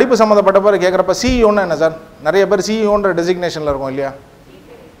படிப்பு சம்மந்தப்பட்ட பேர் கேட்குறப்ப சிஇஓன்னு என்ன சார்? நிறைய பேர் சிஇஓன்ற டெசிக்னேஷனில் இருக்கும் இல்லையா?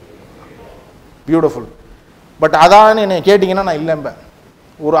 பியூட்டிஃபுல். பட் அதான்னு என்னை கேட்டிங்கன்னா நான் இல்லைம்பேன்.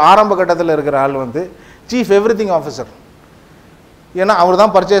 ஒரு ஆரம்ப கட்டத்தில் இருக்கிற ஆள் வந்து சீஃப் எவ்ரிதிங் ஆஃபீஸர். ஏன்னா அவர்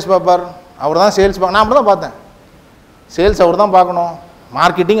தான் பர்ச்சேஸ் பார்ப்பார், அவர் தான் சேல்ஸ் நான் அப்படி தான் பார்த்தேன். சேல்ஸ் அவர் தான் பார்க்கணும்,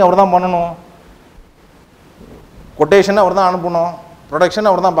 மார்க்கெட்டிங் அவர் தான் பண்ணணும், கொட்டேஷன் அவர் தான் அனுப்பணும், ப்ரொடக்ஷன்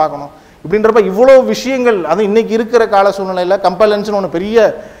அவர் தான் பார்க்கணும். இப்படின்றப்ப இவ்வளோ விஷயங்கள், அதுவும் இன்றைக்கி இருக்கிற கால சூழ்நிலையில் கம்பலன்ஸ்னு ஒன்று பெரிய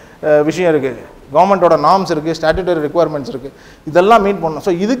விஷயம் இருக்குது. கவர்மெண்ட்டோட நார்ம்ஸ் இருக்குது, ஸ்டாட்யூட்டரி ரெக்குவயர்மெண்ட்ஸ் இருக்குது, இதெல்லாம் மீட் பண்ணணும்.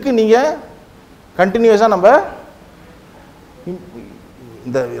 ஸோ இதுக்கு நீங்கள் கண்டினியூஸாக நம்ம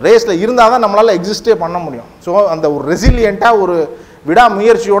இந்த ரேஸில் இருந்தால் தான் நம்மளால் எக்ஸிஸ்டே பண்ண முடியும். ஸோ அந்த ஒரு ரெசிலியண்ட்டாக ஒரு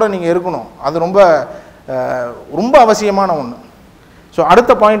விடாமுயற்சியோடு நீங்கள் இருக்கணும். அது ரொம்ப ரொம்ப அவசியமான ஒன்று. ஸோ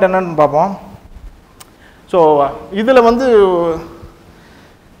அடுத்த பாயிண்ட் என்னன்னு பார்ப்போம். ஸோ இதில் வந்து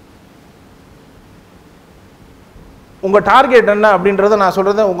உங்கள் டார்கெட் என்ன அப்படின்றத நான்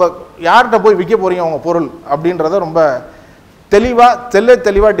சொல்கிறது, உங்கள் யார்கிட்ட போய் விற்க போகிறீங்க உங்கள் பொருள் அப்படின்றத ரொம்ப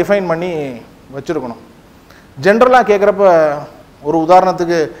தெளிவாக டிஃபைன் பண்ணி வச்சுருக்கணும். ஜென்ரலாக கேட்குறப்ப ஒரு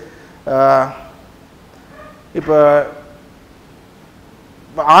உதாரணத்துக்கு இப்போ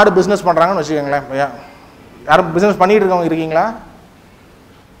ஆடு பிஸ்னஸ் பண்ணுறாங்கன்னு வச்சுக்கோங்களேன். யாரும் பிஸ்னஸ் பண்ணிகிட்டு இருக்கவங்க இருக்கீங்களா?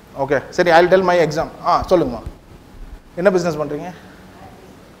 ஓகே, சரி, I will tell my exam. சொல்லுங்கம்மா, என்ன பிஸ்னஸ் பண்ணுறீங்க?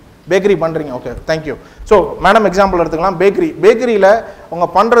 பேக்கரி பண்ணுறீங்க. Okay, thank you. So madam example எடுத்துக்கலாம். பேக்கரியில் அவங்க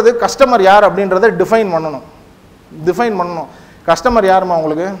பண்ணுறது கஸ்டமர் யார் அப்படின்றத டிஃபைன் பண்ணணும். கஸ்டமர் யாருமா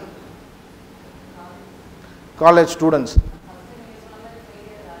உங்களுக்கு? காலேஜ் ஸ்டூடெண்ட்ஸ்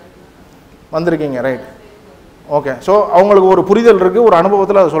வந்திருக்கீங்க, ரைட்? ஓகே, ஸோ அவங்களுக்கு ஒரு புரிதல் இருக்குது, ஒரு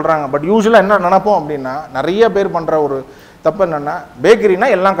அனுபவத்தில் அதை சொல்கிறாங்க. பட் யூஸ்வலாக என்ன நினைப்போம் அப்படின்னா, நிறைய பேர் பண்ணுற ஒரு தப்பு என்னென்னா, பேக்கரினா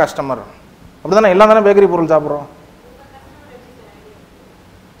எல்லாம் கஸ்டமர். அப்படி தானே எல்லாம் தானே பேக்கரி பொருள் சாப்பிட்றோம்.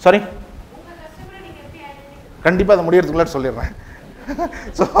 சாரி, கண்டிப்பாக அதை முடியறதுக்குள்ள சொல்லிடுறேன்.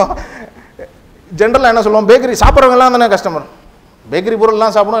 ஸோ ஜென்ரலாக என்ன சொல்லுவோம், பேக்கரி சாப்பிட்றவங்க எல்லாம் தானே கஸ்டமர். பேக்கரி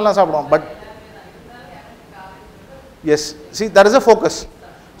பொருள்லாம் சாப்பிடுவோம். But S, C, that is a focus.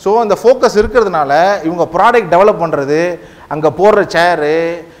 So அந்த ஃபோக்கஸ் இருக்கிறதுனால இவங்க ப்ராடக்ட் டெவலப் பண்ணுறது, அங்கே போடுற சேரு,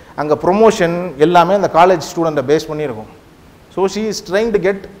 அங்கே ப்ரொமோஷன் எல்லாமே அந்த college ஸ்டூடெண்ட்டை base பண்ணியிருக்கும். So she is trying to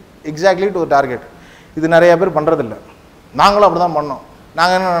get exactly to target. இது நிறைய பேர் பண்ணுறதில்ல. நாங்களும் அப்படி தான் பண்ணோம்.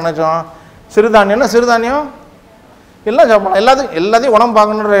 நாங்கள் என்ன நினச்சோம், சிறுதானியம் எல்லாம் சாப்பிடலாம், எல்லாத்தையும் உடம்பு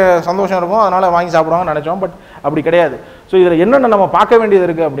பார்க்கணுன்ற சந்தோஷம் இருக்கும், அதனால் வாங்கி சாப்பிடுவாங்கன்னு நினச்சோம். பட் அப்படி கிடையாது. ஸோ இதில் என்னென்ன நம்ம பார்க்க வேண்டியது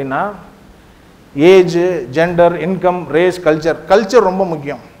இருக்குது அப்படின்னா, age, gender, income, race, culture ரொம்ப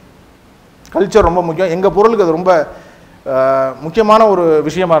முக்கியம். எங்கள் பொருளுக்கு அது ரொம்ப முக்கியமான ஒரு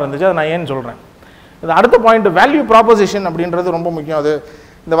விஷயமா இருந்துச்சு. அதை நான் ஏன்னு சொல்கிறேன். இது அடுத்த பாயிண்ட், வேல்யூ ப்ராப்போசிஷன் அப்படின்றது ரொம்ப முக்கியம். அது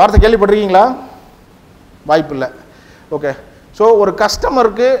இந்த வார்த்தை கேள்விப்பட்டிருக்கீங்களா? வாய்ப்பு இல்லை. ஓகே, ஸோ ஒரு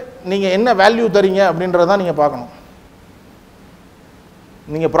கஸ்டமருக்கு நீங்கள் என்ன வேல்யூ தரீங்க அப்படின்றதான் நீங்கள் பார்க்கணும்.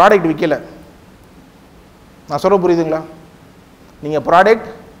 நீங்கள் ப்ராடக்ட் விற்கலை, நான் சொல்ல புரியுதுங்களா? நீங்கள் ப்ராடக்ட்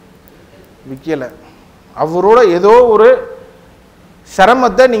விற்கலை, அவரோட ஏதோ ஒரு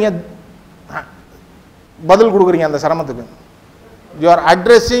சிரமத்தை நீங்கள் பதில் கொடுக்குறீங்க. அந்த சிரமத்துக்கு you are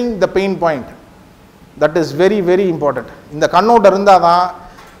addressing the pain point. That is very very important. இந்த கண்ணோட்டம் இருந்தால் தான்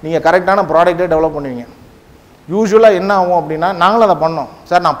நீங்கள் கரெக்டான ப்ராடக்டை டெவலப் பண்ணுவீங்க. யூஸ்வலாக என்ன ஆகும் அப்படின்னா, நாங்களும் அதை பண்ணோம்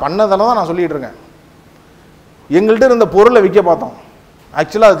சார். நான் பண்ணதெல்லாம் தான் நான் சொல்லிகிட்டு இருக்கேன். எங்கள்கிட்ட இருந்த பொருளை விற்க பார்த்தோம்.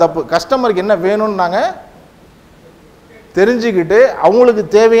 ஆக்சுவலாக அது தப்பு. கஸ்டமருக்கு என்ன வேணும்னு நாங்கள் தெரிஞ்சுக்கிட்டு அவங்களுக்கு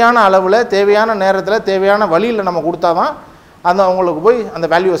தேவையான அளவில், தேவையான நேரத்தில், தேவையான வழியில் நம்ம கொடுத்தா தான் அந்த அவங்களுக்கு போய் அந்த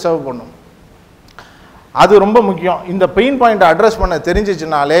வேல்யூவை சர்வ் பண்ணும். அது ரொம்ப முக்கியம். இந்த பெயின் பாயிண்ட்டை அட்ரஸ் பண்ண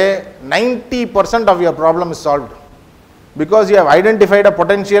தெரிஞ்சிச்சுனாலே 90% of your problem is solved. Because you have identified a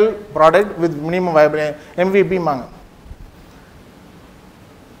potential product with minimum MVP-மாங்க.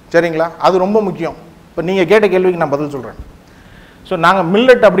 சரிங்களா? அது ரொம்ப முக்கியம். இப்போ நீங்கள் கேட்ட கேள்விக்கு நான் பதில் சொல்கிறேன். ஸோ நாங்கள்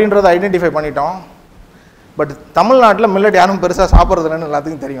மில்லட் அப்படின்றத ஐடென்டிஃபை பண்ணிட்டோம். பட் தமிழ்நாட்டில் மில்லட் யாரும் பெருசாக சாப்பிட்றதில்லன்னு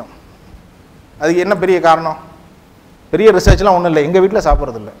எல்லாத்துக்கும் தெரியும். அதுக்கு என்ன பெரிய காரணம்? பெரிய ரிசர்ச்லாம் ஒன்றும் இல்லை. எங்கள் வீட்டில்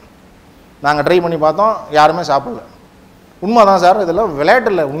சாப்பிட்றதில்ல. நாங்கள் ட்ரை பண்ணி பார்த்தோம், யாருமே சாப்பிடல. உண்மை தான் சார், இதெல்லாம் விளையாட்டு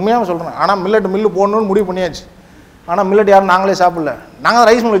இல்லை, உண்மையாக சொல்கிறேன். ஆனால் மில்லு போடணும்னு முடிவு பண்ணியாச்சு. ஆனால் மில்லட் யாரும் நாங்களே சாப்பிடல. நாங்கள்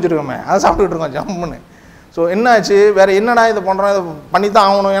ரைஸ் மில் வச்சுருக்கோமே, அதை சாப்பிட்டுட்டு இருக்கோம் ஜம்முன்னு. ஸோ என்னாச்சு, வேறு என்னடா இதை பண்ணுறோம், இதை பண்ணி தான்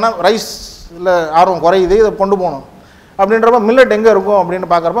ஆகணும். ஏன்னா ரைஸில் ஆர்வம் குறையுது, இதை கொண்டு போகணும் அப்படின்றப்ப மில்லட் எங்கே இருக்கும் அப்படின்னு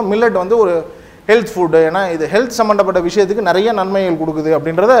பார்க்குறப்ப மில்லட் வந்து ஒரு ஹெல்த் ஃபுட்டு. ஏன்னா இது ஹெல்த் சம்மந்தப்பட்ட விஷயத்துக்கு நிறைய நன்மைகள் கொடுக்குது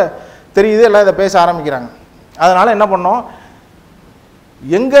அப்படின்றத தெரியுது. எல்லாம் இதை பேச ஆரம்பிக்கிறாங்க. அதனால் என்ன பண்ணோம்,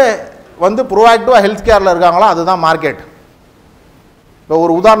 எங்கே வந்து ப்ரோஆக்டிவாக ஹெல்த் கேரில் இருக்காங்களோ அதுதான் மார்க்கெட். இப்போ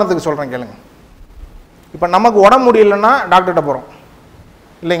ஒரு உதாரணத்துக்கு சொல்கிறேன் கேளுங்க. இப்போ நமக்கு உடம்பு முடியலன்னா டாக்டர்கிட்ட போகிறோம்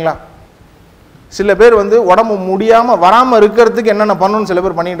இல்லைங்களா? சில பேர் வந்து உடம்பு முடியாமல் வராமல் இருக்கிறதுக்கு என்னென்ன பண்ணணும்னு சில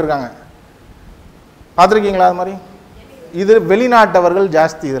பேர் பண்ணிகிட்டு இருக்காங்க. பார்த்துருக்கீங்களா? அது மாதிரி இது வெளிநாட்டவர்கள்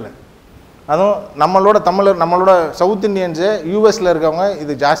ஜாஸ்தி இதில். அதுவும் நம்மளோட சவுத் இண்டியன்ஸு, யூஎஸில் இருக்கவங்க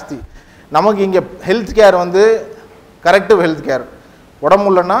இது ஜாஸ்தி. நமக்கு இங்கே ஹெல்த் கேர் வந்து கரெக்டிவ் ஹெல்த் கேர். உடம்பு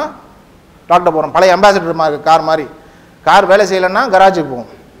இல்லைன்னா டாக்டர் போகிறோம். பழைய அம்பாசிடர் கார் மாதிரி, கார் வேலை செய்யலைன்னா கராஜுக்கு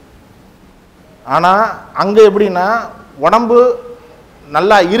போகும். ஆனால் அங்கே எப்படின்னா, உடம்பு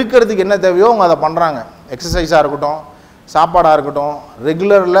நல்லா இருக்கிறதுக்கு என்ன தேவையோ அவங்க அதை பண்ணுறாங்க. எக்ஸசைஸாக இருக்கட்டும், சாப்பாடாக இருக்கட்டும்,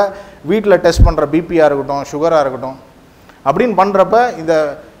 ரெகுலரில் வீட்டில் டெஸ்ட் பண்ணுற பிபியாக இருக்கட்டும், சுகராக இருக்கட்டும், அப்படின்னு பண்ணுறப்ப இந்த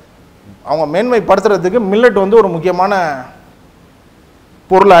அவங்க மேன்மைப்படுத்துறதுக்கு மில்லட் வந்து ஒரு முக்கியமான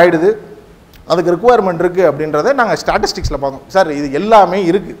பொருள் ஆகிடுது. அதுக்கு ரிக்குவயர்மெண்ட் இருக்குது அப்படின்றத நாங்கள் ஸ்டாட்டிஸ்டிக்ஸில் பார்த்தோம். சார் இது எல்லாமே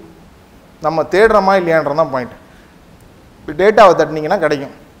இருக்குது, நம்ம தேடுறோமா இல்லையான்றதான் பாயிண்ட். இப்போ டேட்டாவை தட்டினீங்கன்னா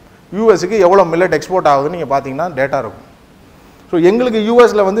கிடைக்கும். யூஎஸ்க்கு எவ்வளோ மில்லட் எக்ஸ்போர்ட் ஆகுதுன்னு நீங்கள் பார்த்தீங்கன்னா டேட்டா இருக்கும். ஸோ எங்களுக்கு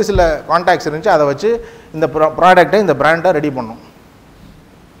யூஎஸில் வந்து சில கான்டாக்ட்ஸ் இருந்துச்சு, அதை வச்சு இந்த ப்ராடக்டை, இந்த பிராண்டை ரெடி பண்ணோம்.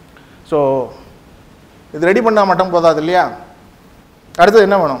 ஸோ இது ரெடி பண்ணால் மட்டும் போதாது இல்லையா? அடுத்தது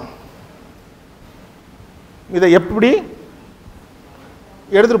என்ன வேணும்? இதை எப்படி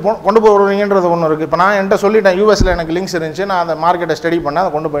எடுத்துகிட்டு கொண்டு போகிறீங்கன்றது ஒன்று இருக்குது. இப்போ நான் என்கிட்ட சொல்லிட்டேன், யூஎஸில் எனக்கு லிங்க்ஸ் இருந்துச்சு, நான் அந்த மார்க்கெட்டை ஸ்டடி பண்ணேன்,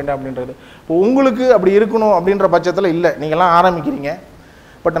 அதை கொண்டு போயிட்டேன் அப்படின்றது. இப்போ உங்களுக்கு அப்படி இருக்கணும் அப்படின்ற பட்சத்தில் இல்லை, நீங்கள்லாம் ஆரம்பிக்கிறீங்க.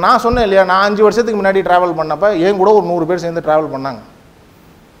 பட் நான் சொன்னேன் இல்லையா, நான் 5 வருஷத்துக்கு முன்னாடி ட்ராவல் பண்ணப்போ என் கூட ஒரு 100 பேர் சேர்ந்து ட்ராவல் பண்ணாங்க.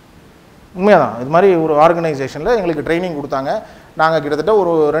 உண்மையாக தான். இது மாதிரி ஒரு ஆர்கனைசேஷனில் எங்களுக்கு ட்ரைனிங் கொடுத்தாங்க. நாங்கள் கிட்டத்தட்ட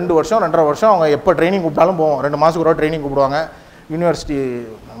ஒரு 2 வருஷம் 2.5 வருஷம் அவங்க எப்போ ட்ரைனிங் கூப்பிட்டாலும் போவோம். 2 மாதத்துக்கு ஒரு ட்ரைனிங் கூப்பிடுவாங்க. யூனிவர்சிட்டி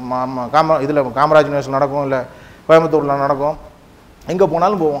இதில் காமராஜ் யூனிவர்சிட்டி நடக்கும், இல்லை கோயம்புத்தூரில் நடக்கும், எங்கே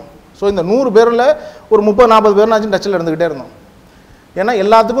போனாலும் போவோம். ஸோ இந்த 100 பேரில் ஒரு 30-40 பேர்னாச்சும் டச்சில் இருந்துக்கிட்டே இருந்தோம். ஏன்னா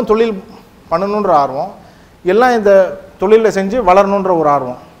எல்லாத்துக்கும் தொழில் பண்ணணுன்ற ஆர்வம், எல்லாம் இந்த தொழிலில் செஞ்சு வளரணுன்ற ஒரு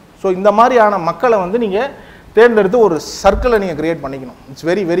ஆர்வம். ஸோ இந்த மாதிரியான மக்களை வந்து நீங்கள் தேர்ந்தெடுத்து ஒரு சர்க்கிளை நீங்கள் க்ரியேட் பண்ணிக்கணும். It's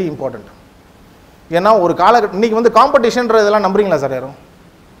very very important. ஏன்னா ஒரு காலகட்டம் இன்றைக்கி வந்து காம்படிஷன்ற இதெல்லாம் நம்புறீங்களா சார்? யாரும்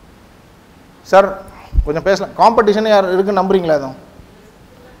சார் கொஞ்சம் பேசலாம். காம்படிஷன் யார் இருக்குன்னு நம்புறீங்களா? எதுவும்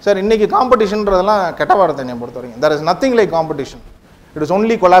சார் இன்றைக்கி காம்படிஷன்றதெல்லாம் கெட்ட வார்த்தை என்னை பொறுத்த வரைக்கும். there is nothing like competition, it is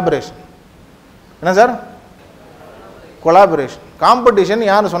only collaboration. என்ன சார்? கொலாபரேஷன். காம்படிஷன்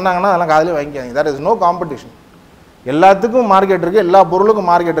யார் சொன்னாங்கன்னா அதெல்லாம் காதிலே வாங்கிக்காதீங்க. there is no competition. எல்லாத்துக்கும் மார்க்கெட் இருக்குது, எல்லா பொருளுக்கும்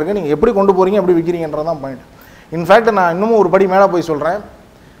மார்க்கெட் இருக்குது. நீங்கள் எப்படி கொண்டு போகிறீங்க, எப்படி விற்கிறீங்கன்றது தான் பாயிண்ட். இன்ஃபேக்ட் நான் இன்னமும் ஒரு படி மேலே போய் சொல்கிறேன்.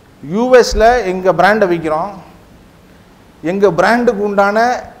 யூஎஸில் எங்கள் பிராண்டை விற்கிறோம், எங்கள் பிராண்டுக்கு உண்டான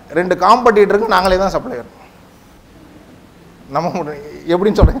 2 காம்படிட்டருக்கு நாங்களே தான் சப்ளையர். நம்ம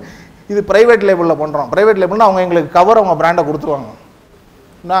எப்படின்னு சொல்கிறேன், இது ப்ரைவேட் லேபிளில் பண்ணுறோம். ப்ரைவேட் லேபிள்னா அவங்க எங்களுக்கு கவர் அவங்க பிராண்டை கொடுத்துருவாங்க.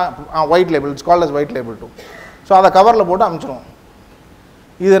 நான் white label, it's called as white label two. So அதை கவரில் போட்டு அனுப்பிச்சிடுவோம்.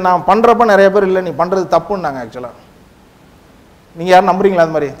 இது நான் பண்ணுறப்ப நிறைய பேர் இல்லை நீ பண்ணுறது தப்புன்னாங்க. ஆக்சுவலாக நீங்கள் யாரும் நம்புறீங்களா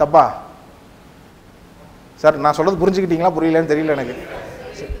அது மாதிரி தப்பா? சார் நான் சொல்கிறது புரிஞ்சுக்கிட்டீங்களா புரியலன்னு தெரியல எனக்கு.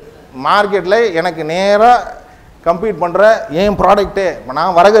 மார்க்கெட்டில் எனக்கு நேராக கம்பீட் பண்ணுற என் ப்ராடக்ட்டே, இப்போ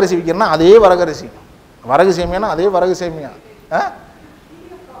நான் வரகரிசி விற்கிறேன்னா அதே வரகரிசி, வரகு சேமியானா அதே வரகு சேமியா.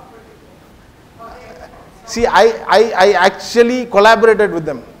 See, I actually collaborated with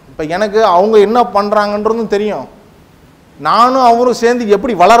them. இப்போ எனக்கு அவங்க என்ன பண்ணுறாங்கன்றதும் தெரியும், நானும் அவரும் சேர்ந்து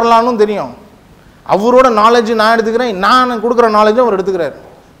எப்படி வளரலான்னு தெரியும். அவரோட நாலேஜ் நான் எடுத்துக்கிறேன், நான் கொடுக்குற நாலேஜும் அவர் எடுத்துக்கிறார்.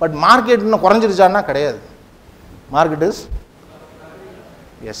 பட் மார்க்கெட் இன்னும் குறைஞ்சிருச்சான்னா கிடையாது. Market is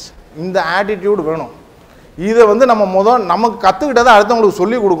S. இந்த ஆட்டிடியூட் வேணும். இதை வந்து நம்ம நமக்கு கற்றுக்கிட்டதை அடுத்தவங்களுக்கு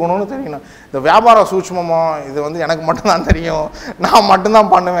சொல்லிக் கொடுக்கணும்னு தெரியணும். இந்த வியாபார சூட்சுமமோ இது வந்து எனக்கு மட்டும்தான் தெரியும், நான் மட்டும்தான்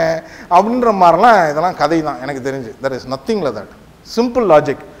பண்ணுவேன் அப்படின்ற மாதிரிலாம் இதெல்லாம் கதை தான் எனக்கு தெரிஞ்சு. there is nothing like that, simple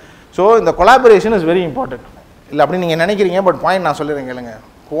logic. So இந்த கொலாபரேஷன் இஸ் வெரி இம்பார்ட்டன்ட். இல்லை அப்படின்னு நீங்கள் நினைக்கிறீங்க, பட் பாயிண்ட் நான் சொல்லிடுறேன் கேளுங்க.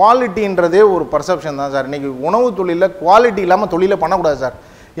 குவாலிட்டின்றதே ஒரு பர்செப்ஷன் தான் சார். இன்றைக்கி உணவு தொழிலில் குவாலிட்டி இல்லாமல் தொழிலை பண்ணக்கூடாது சார்.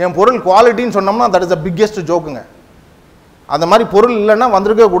 என் பொருள் குவாலிட்டின்னு சொன்னோம்னா தட் இஸ் த பிக்கெஸ்ட் ஜோக்குங்க. அந்த மாதிரி பொருள் இல்லைன்னா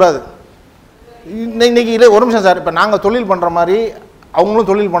வந்திருக்கவே கூடாது. இன்றைக்கி இல்லை ஒரு நிமிஷம் சார், இப்போ நாங்கள் தொழில் பண்ணுற மாதிரி அவங்களும்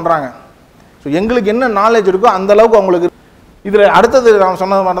தொழில் பண்ணுறாங்க. ஸோ எங்களுக்கு என்ன நாலேஜ் இருக்கோ அந்தளவுக்கு அவங்களுக்கு இதில் அடுத்தது நான்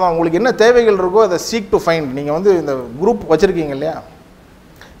சொன்னது மாதிரி தான், உங்களுக்கு என்ன தேவைகள் இருக்கோ அதை சீக் டு ஃபைண்ட். நீங்கள் வந்து இந்த குரூப் வச்சுருக்கீங்க இல்லையா,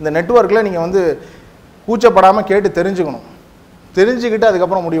 இந்த நெட்வொர்க்கில் நீங்கள் வந்து கூச்சப்படாமல் கேட்டு தெரிஞ்சுக்கணும். தெரிஞ்சுக்கிட்டு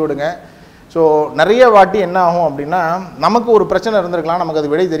அதுக்கப்புறம் முடிவெடுங்க. ஸோ நிறைய வாட்டி என்ன ஆகும் அப்படின்னா, நமக்கு ஒரு பிரச்சனை இருந்திருக்கலாம், நமக்கு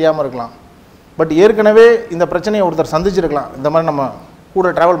அது விடை தெரியாமல் இருக்கலாம். பட் ஏற்கனவே இந்த பிரச்சனையை ஒருத்தர் சந்திச்சிருக்கலாம். இந்த மாதிரி நம்ம கூட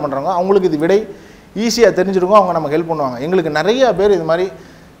ட்ராவல் பண்ணுறவங்க, அவங்களுக்கு இது விடை ஈஸியாக தெரிஞ்சிருக்கும், அவங்க நமக்கு ஹெல்ப் பண்ணுவாங்க. எங்களுக்கு நிறைய பேர் இது மாதிரி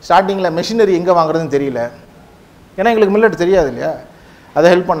ஸ்டார்டிங்கில் மெஷினரி எங்கே வாங்குறதுன்னு தெரியல, ஏன்னா எங்களுக்கு மில்லட் தெரியாது இல்லையா, அதை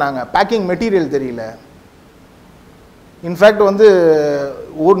ஹெல்ப் பண்ணாங்க. பேக்கிங் மெட்டீரியல் தெரியல. இன்ஃபேக்ட் வந்து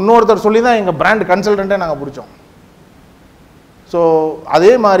இன்னொருத்தர் சொல்லி தான் எங்கள் பிராண்ட் கன்சல்டண்ட்டே நாங்கள் பிடிச்சோம். ஸோ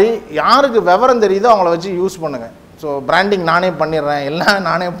அதே மாதிரி யாருக்கு விவரம் தெரியுதோ அவங்கள வச்சு யூஸ் பண்ணுங்கள். ஸோ பிராண்டிங் நானே பண்ணிடுறேன், எல்லாம்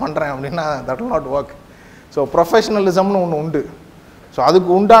நானே பண்ணுறேன் அப்படின்னா that will not work. So ப்ரொஃபஷ்னலிசம்னு ஒன்று உண்டு. ஸோ அதுக்கு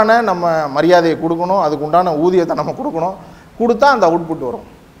உண்டான நம்ம மரியாதையை கொடுக்கணும், அதுக்கு உண்டான ஊதியத்தை நம்ம கொடுக்கணும். கொடுத்தா அந்த அவுட்புட் வரும்.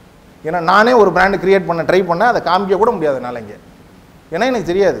 ஏன்னா நானே ஒரு பிராண்டு க்ரியேட் பண்ண ட்ரை பண்ணேன், அதை காமிக்க கூட முடியாது என்னால் இங்கே, ஏன்னா எனக்கு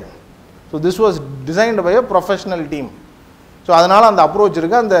தெரியாது. So this was designed by a professional team. So அதனால் அந்த அப்ரோச்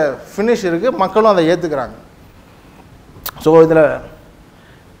இருக்குது, அந்த ஃபினிஷ் இருக்குது, மக்களும் அதை ஏற்றுக்கிறாங்க. ஸோ இதில்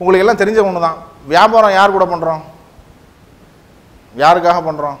உங்களுக்கு எல்லாம் தெரிஞ்ச ஒன்று தான், வியாபாரம் யார் கூட பண்ணுறோம், யாருக்காக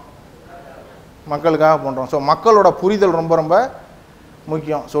பண்ணுறோம், மக்களுக்காக பண்ணுறோம். ஸோ மக்களோட புரிதல் ரொம்ப ரொம்ப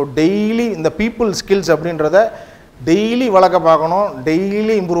முக்கியம். ஸோ டெய்லி இந்த பீப்புள் ஸ்கில்ஸ் அப்படின்றத டெய்லி வளர்க்க பார்க்கணும்,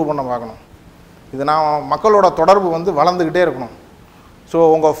 டெய்லி இம்ப்ரூவ் பண்ண பார்க்கணும். இது நான் மக்களோட தொடர்பு வந்து வளர்ந்துக்கிட்டே இருக்கணும். ஸோ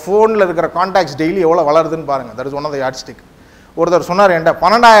உங்கள் ஃபோனில் இருக்கிற கான்டாக்ட்ஸ் டெய்லி எவ்வளோ வளருதுன்னு பாருங்கள். That is one of the yardstick. ஒருத்தர் சொன்னார் என்கிட்ட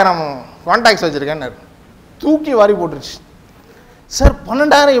 12,000 கான்டாக்ட்ஸ் வச்சுருக்கேன்னு, தூக்கி வாரி போட்டுருச்சு. சார்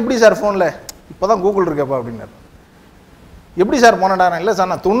 12,000 எப்படி சார் ஃபோனில், இப்போ தான் கூகுள் இருக்கப்பா அப்படின்னாரு. எப்படி சார் 12,000? இல்லை சார்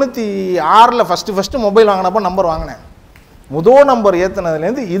நான் 96 ஃபஸ்ட்டு மொபைல் வாங்கினப்போ நம்பர் வாங்கினேன். முதல் நம்பர்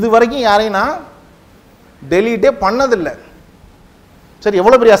ஏற்றுனதுலேருந்து இது வரைக்கும் யாரையும் நான் டெலீட்டே பண்ணதில்லை. சரி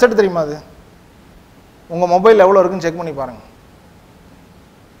எவ்வளோ பெரிய அசட் தெரியுமா அது? உங்கள் மொபைல் எவ்வளோ இருக்குன்னு செக் பண்ணி பாருங்கள்.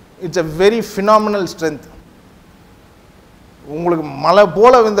 It's a very phenomenal strength. உங்களுக்கு மலை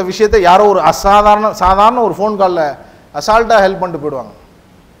போல் இந்த விஷயத்தை யாரோ ஒரு சாதாரண ஒரு ஃபோன் காலில் அசால்ட்டாக ஹெல்ப் பண்ணிட்டு போயிடுவாங்க.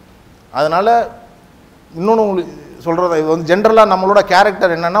 அதனால் இன்னொன்று உங்களுக்கு சொல்கிறது, இது வந்து ஜென்ரலாக நம்மளோட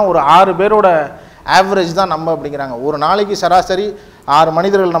கேரக்டர் என்னென்னா ஒரு 6 பேரோட ஆவரேஜ் தான் நம்ம அப்படிங்கிறாங்க. ஒரு நாளைக்கு சராசரி 6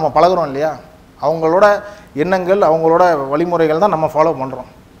 மனிதர்கள் நம்ம பழகுறோம் இல்லையா, அவங்களோட எண்ணங்கள் அவங்களோட வழிமுறைகள் தான் நம்ம ஃபாலோ பண்ணுறோம்.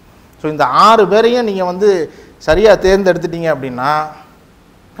 ஸோ இந்த 6 பேரையும் நீங்கள் வந்து சரியாக தேர்ந்தெடுத்துட்டீங்க அப்படின்னா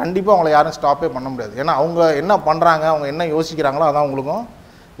கண்டிப்பாக அவங்கள யாரும் ஸ்டாப்பே பண்ண முடியாது. ஏன்னா அவங்க என்ன பண்ணுறாங்க, அவங்க என்ன யோசிக்கிறாங்களோ அதான் அவங்களுக்கும்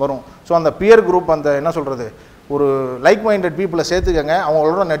வரும். ஸோ அந்த பியர் குரூப், அந்த என்ன சொல்கிறது, ஒரு லைக் மைண்டட் பீப்புளை சேர்த்துக்கங்க,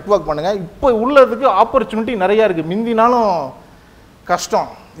 அவங்களோட நெட்வொர்க் பண்ணுங்கள். இப்போ உள்ளதுக்கு ஆப்பர்ச்சுனிட்டி நிறையா இருக்குது. முந்தினாலும் கஷ்டம்.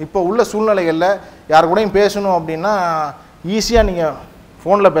 இப்போ உள்ள சூழ்நிலைகளில் யார் கூடயும் பேசணும் அப்படின்னா ஈஸியாக நீங்கள்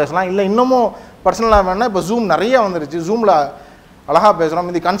ஃபோனில் பேசலாம். இல்லை இன்னமும் பர்சனலாக வேணால் இப்போ ஜூம் நிறையா வந்துருச்சு. ஜூமில் அழகாக பேசுகிறோம்.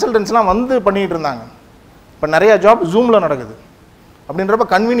 இந்த கன்சல்டன்ஸ்லாம் வந்து பண்ணிகிட்டு இருந்தாங்க. இப்போ நிறையா ஜாப் ஜூமில் நடக்குது. அப்படின்றப்ப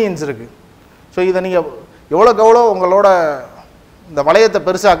கன்வீனியன்ஸ் இருக்குது. ஸோ இதை நீங்கள் எவ்வளோக்கு எவ்வளோ உங்களோட இந்த வளையத்தை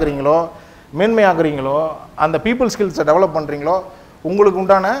பெருசாக்குறீங்களோ, மேன்மையாக்குறீங்களோ, அந்த பீப்புள் ஸ்கில்ஸை டெவலப் பண்ணுறீங்களோ, உங்களுக்கு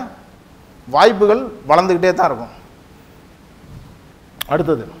உண்டான வாய்ப்புகள் வளர்ந்துக்கிட்டே தான் இருக்கும்.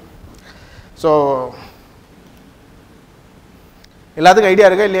 அடுத்தது, ஸோ எல்லாத்துக்கும் ஐடியா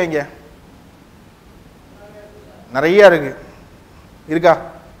இருக்கா இல்லையா? இங்கே நிறையா இருக்கா?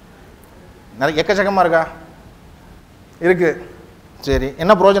 நிறைய எக்கச்சக்கமாக இருக்கா? இருக்குது. சரி,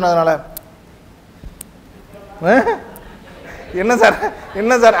 என்ன பிரயோஜனம் அதனால்? என்ன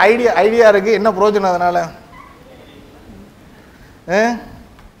சார் ஐடியா இருக்குது, என்ன பிரயோஜனம் அதனால்?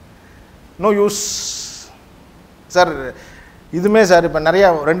 No use sir. இதுவுமே சார் இப்போ நிறையா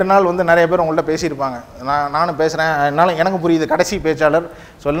 2 நாள் வந்து நிறைய பேர் உங்கள்கிட்ட பேசியிருப்பாங்க. நானும் பேசுகிறேன், என்னால் எனக்கு புரியுது, கடைசி பேச்சாளர்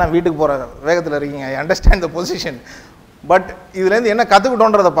சொல்லலாம், வீட்டுக்கு போகிற வேகத்தில் இருக்கீங்க, I understand the position. But இதுலேருந்து என்ன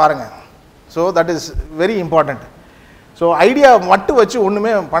கற்றுக்கிட்டோன்றதை பாருங்கள். So that is very important. So idea மட்டும் வச்சு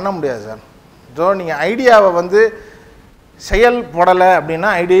ஒன்றுமே பண்ண முடியாது சார். ஸோ நீங்கள் ஐடியாவை வந்து செயல்படலை அப்படின்னா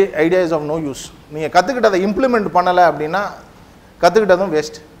idea is of no use. நீங்கள் கற்றுக்கிட்டதை இம்ப்ளிமெண்ட் பண்ணலை அப்படின்னா கற்றுக்கிட்டதும்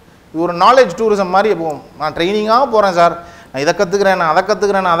வேஸ்ட். இது ஒரு நாலேஜ் டூரிசம் மாதிரி போகும். நான் ட்ரைனிங்காக போகிறேன் சார், நான் இதை கற்றுக்கிறேன், நான் அதை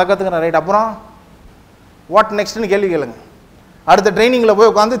கற்றுக்கிறேன், ரைட், அப்புறம் வாட் நெக்ஸ்ட்னு கேள்வி கேளுங்க. அடுத்த ட்ரைனிங்கில் போய்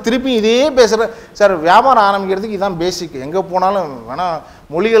உட்காந்து திருப்பி இதே பேசுகிற சார். வியாபாரம் ஆரம்பிக்கிறதுக்கு இதுதான் பேசிக். எங்கே போனாலும் வேணால்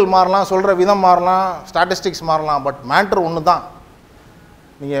மொழிகள் மாறலாம், சொல்கிற விதம் மாறலாம், ஸ்டாட்டிஸ்டிக்ஸ் மாறலாம், பட் மேட்ரு ஒன்று தான்.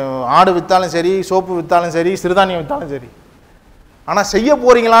 நீங்கள் ஆடு விற்றாலும் சரி, சோப்பு விற்றாலும் சரி, சிறுதானியம் விற்றாலும் சரி, ஆனால் செய்ய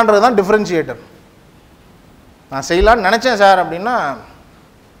போகிறீங்களான்றது தான் டிஃப்ரென்ஷியேட்டர். நான் செய்யலான்னு நினச்சேன் சார் அப்படின்னா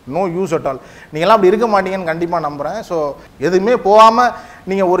நோ யூஸ் அட் ஆல். நீங்களாம் அப்படி இருக்க மாட்டீங்கன்னு கண்டிப்பாக நம்புகிறேன். ஸோ எதுவுமே போகாமல்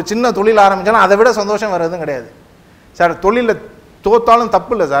நீங்கள் ஒரு சின்ன தொழில் ஆரம்பித்தாலும் அதை விட சந்தோஷம் வேறு எதுவும் கிடையாது சார். தொழிலில் தோத்தாலும்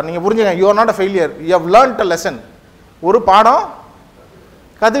தப்பு இல்லை சார். நீங்கள் புரிஞ்சுங்க, you are not a failure, you have learnt a lesson. ஒரு பாடம்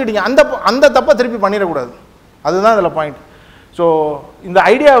கற்றுக்கிட்டீங்க, அந்த தப்பை திருப்பி பண்ணிடக்கூடாது. அதுதான் இதில் பாயிண்ட். ஸோ இந்த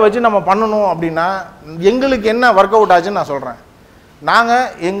ஐடியாவை வச்சு நம்ம பண்ணணும் அப்படின்னா எங்களுக்கு என்ன ஒர்க் அவுட் ஆச்சுன்னு நான் சொல்கிறேன்.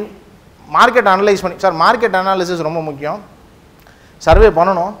 நாங்கள் மார்க்கெட் அனலைஸ் பண்ணி சார், மார்க்கெட் அனாலிசிஸ் ரொம்ப முக்கியம். சர்வே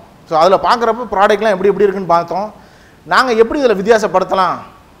பண்ணணும். ஸோ அதில் பார்க்குறப்ப ப்ராடக்ட்லாம் எப்படி இருக்குன்னு பார்த்தோம். நாங்கள் எப்படி இதில் வித்தியாசப்படுத்தலாம்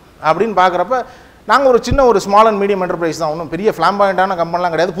அப்படின்னு பார்க்குறப்ப நாங்கள் ஒரு சின்ன ஒரு ஸ்மால் அண்ட் மீடியம் என்டர்பிரைஸ் தான். ஒன்றும் பெரிய ஃப்ளாம்பாயிண்டான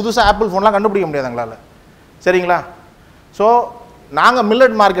கம்பெனிலாம் கிடையாது. புதுசாக ஆப்பிள் ஃபோன்லாம் கண்டுபிடிக்க முடியாது எங்களால். சரிங்களா? ஸோ நாங்கள்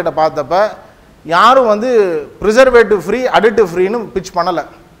மில்லட் மார்க்கெட்டை பார்த்தப்ப யாரும் வந்து ப்ரிசர்வேட்டிவ் ஃப்ரீ, அடிட்டிவ் ஃப்ரீன்னு பிச் பண்ணலை.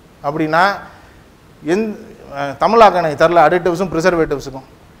 அப்படின்னா தமிழாக்க எனக்கு தெரில அடிட்டிவ்ஸும் ப்ரிசர்வேட்டிவ்ஸுக்கும்.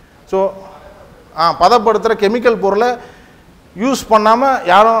 ஸோ பதப்படுத்துகிற கெமிக்கல் பொருளை யூஸ் பண்ணாமல்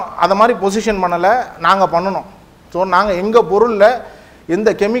யாரும் அதை மாதிரி பொசிஷன் பண்ணலை, நாங்கள் பண்ணணும். ஸோ நாங்கள் எங்கள் பொருளில் எந்த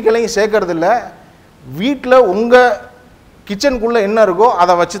கெமிக்கலையும் சேர்க்கறதில்ல. வீட்டில் உங்கள் கிச்சனுக்குள்ளே என்ன இருக்கோ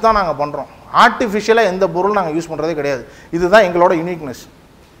அதை வச்சு தான் நாங்கள் பண்ணுறோம். ஆர்டிஃபிஷியலாக எந்த பொருள் நாங்கள் யூஸ் பண்ணுறதே கிடையாது. இதுதான் எங்களோட யூனிக்னஸ்.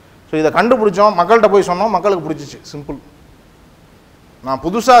 ஸோ இதை கண்டுபிடிச்சோம், மக்கள்கிட்ட போய் சொன்னோம், மக்களுக்கு பிடிச்சிச்சு. சிம்பிள். நான்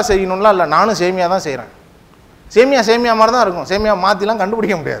புதுசாக செய்யணும்லாம் இல்லை, நானும் சேமியா தான் செய்கிறேன். சேமியா மாதிரி தான் இருக்கும். சேமியா மாற்றிலாம்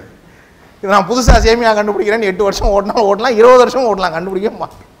கண்டுபிடிக்க முடியாது. இது நான் புதுசாக சேமியா கண்டுபிடிக்கிறேன்னு 8 வருஷம் ஓட்டினாலும் ஓட்டலாம், 20 வருஷம் ஓட்டலாம், கண்டுபிடிக்க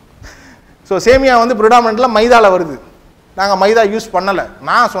மாட்டேன். ஸோ சேமியா வந்து ப்ரிடாமினெண்ட்டில் மைதாவில் வருது. நாங்கள் மைதா யூஸ் பண்ணலை.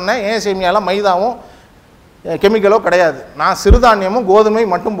 நான் சொன்னேன் ஏன் சேமியாவில் மைதாவும் கெமிக்கலோ கிடையாது, நான் சிறுதானியமும் கோதுமை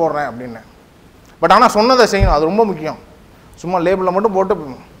மட்டும் போடுறேன் அப்படின்னு. பட் ஆனால் சொன்னதை செய்யணும், அது ரொம்ப முக்கியம். சும்மா லேபிளில் மட்டும் போட்டு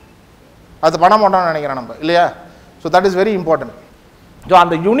அது பண்ண மாட்டோம்னு நினைக்கிறேன் நம்ம, இல்லையா? So that is very important. So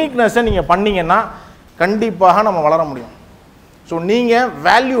அந்த யூனிக்னஸை நீங்கள் பண்ணிங்கன்னா கண்டிப்பாக நம்ம வளர முடியும். ஸோ நீங்கள்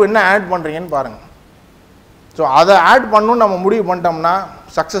வேல்யூ என்ன ஆட் பண்ணுறீங்கன்னு பாருங்கள். ஸோ அதை ஆட் பண்ணணும்னு நம்ம முடிவு பண்ணிட்டோம்னா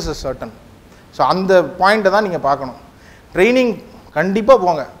சக்ஸஸ் இஸ் சர்டன். ஸோ அந்த பாயிண்ட்டை தான் நீங்கள் பார்க்கணும். ட்ரைனிங் கண்டிப்பாக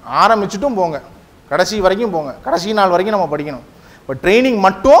போங்க, ஆரம்பிச்சுட்டும் போங்க, கடைசி வரைக்கும் போங்க, கடைசி நாள் வரைக்கும் நம்ம படிக்கணும். இப்போ ட்ரைனிங்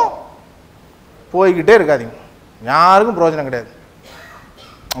மட்டும் போய்கிட்டே இருக்காதீங்க, யாருக்கும் பிரயோஜனம் கிடையாது.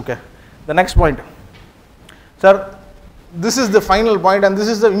 Okay, the next point sir, this is the final point and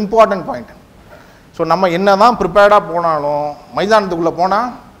this is the important point. So நம்ம என்ன தான் ப்ரிப்பேர்டாக போனாலும் மைதானத்துக்குள்ளே போனால்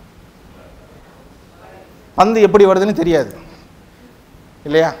பந்து எப்படி வருதுன்னு தெரியாது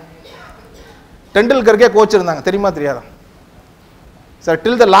இல்லையா? டெண்டுல்கருக்கே கோச் இருந்தாங்க, தெரியுமா தெரியாதா sir?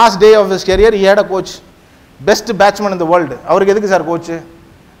 Till the last day of his career he had a coach, best batsman in the world. அவருக்கு எதுக்கு சார் கோச்சு?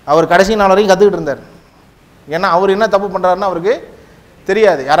 அவர் கடைசி நாள் வரைக்கும் கற்றுக்கிட்டு இருந்தார். ஏன்னா அவர் என்ன தப்பு பண்ணுறாருன்னு அவருக்கு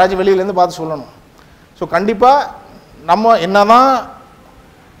தெரியாது, யாராச்சும் வெளியிலேருந்து பார்த்து சொல்லணும். ஸோ கண்டிப்பாக நம்ம என்ன தான்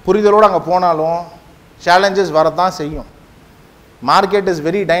புரிதலோடு அங்கே போனாலும் சேலஞ்சஸ் வரத்தான் செய்யும். Market is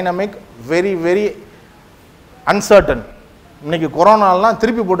very dynamic, very very uncertain. இன்றைக்கி கொரோனாலாம்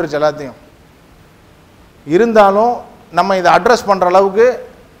திருப்பி போட்டுருச்சு எல்லாத்தையும். இருந்தாலும் நம்ம இதை அட்ரஸ் பண்ணுற அளவுக்கு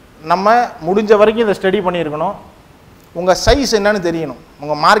நம்ம முடிஞ்ச வரைக்கும் இதை ஸ்டடி பண்ணியிருக்கணும். உங்கள் சைஸ் என்னன்னு தெரியணும்,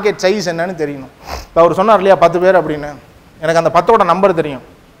 உங்கள் மார்க்கெட் சைஸ் என்னன்னு தெரியணும். இப்போ அவர் சொன்னார் இல்லையா 10 பேர் அப்படின்னு, எனக்கு அந்த 10ஓட நம்பர் தெரியும்.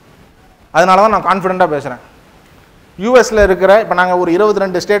 அதனால தான் நான் கான்ஃபிடெண்ட்டாக பேசுகிறேன். யூஎஸில் இருக்கிற, இப்போ நாங்கள் ஒரு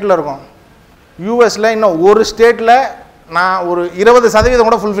 22 ஸ்டேட்டில் இருக்கோம். யூஎஸில் இன்னும் ஒரு ஸ்டேட்டில் நான் ஒரு 20%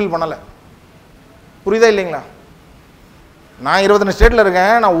 கூட ஃபுல்ஃபில் பண்ணலை. புரியுதா இல்லைங்களா? நான் 22 ஸ்டேட்டில்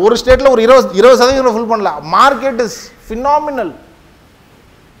இருக்கேன், நான் ஒரு ஸ்டேட்டில் ஒரு 20% ஃபுல் பண்ணல. மார்க்கெட் இஸ் ஃபினாமினல்,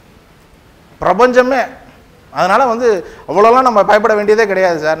 பிரபஞ்சமே. அதனால் அவ்வளோலாம் நம்ம பயப்பட வேண்டியதே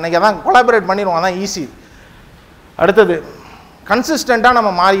கிடையாது சார். இன்றைக்கி அதான் கொலாபரேட் பண்ணிடுவோம், அதான் ஈஸி. அடுத்தது கன்சிஸ்டண்ட்டாக நம்ம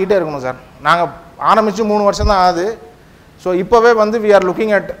மாறிக்கிட்டே இருக்கணும் சார். நாங்கள் ஆரம்பித்து 3 வருஷம் தான் ஆகுது. ஸோ இப்போவே வி ஆர்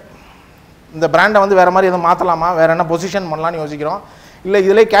லுக்கிங் அட் இந்த பிராண்டை வேறு மாதிரி எதுவும் மாற்றலாமா, வேறு என்ன பொசிஷன் பண்ணலான்னு யோசிக்கிறோம், இல்லை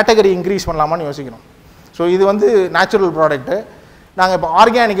இதிலே கேட்டகரி இன்க்ரீஸ் பண்ணலாமான்னு யோசிக்கிறோம். ஸோ இது நேச்சுரல் ப்ராடக்ட்டு. நாங்கள் இப்போ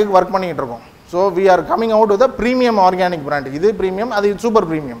ஆர்கானிக்கு ஒர்க் பண்ணிகிட்டு இருக்கோம். So we are coming out with premium organic brand. இது ப்ரீமியம், அது சூப்பர்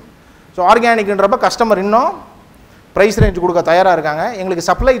ப்ரீமியம். ஸோ ஆர்கானிக்ன்றப்ப கஸ்டமர் இன்னும் ப்ரைஸ் ரேஞ்ச் கொடுக்க தயாராக இருக்காங்க. எங்களுக்கு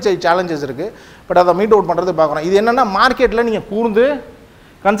சப்ளை சைட் சேலஞ்சஸ் இருக்குது, பட் அதை மீட் அவுட் பண்ணுறது பார்க்குறோம். இது என்னென்னா மார்க்கெட்டில் நீங்கள் கூர்ந்து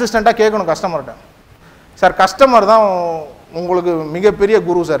கன்சிஸ்டண்ட்டாக கேட்கணும் கஸ்டமர்கிட்ட. சார் கஸ்டமர் தான் உங்களுக்கு மிகப்பெரிய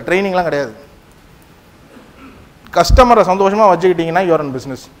குரு சார், ட்ரைனிங்லாம் கிடையாது. கஸ்டமரை சந்தோஷமாக வச்சுக்கிட்டிங்கன்னா யுவர் அன்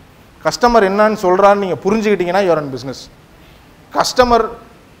பிஸ்னஸ். கஸ்டமர் என்னன்னு சொல்கிறான்னு நீங்கள் புரிஞ்சுக்கிட்டிங்கன்னா யுவர் அன் பிஸ்னஸ். கஸ்டமர்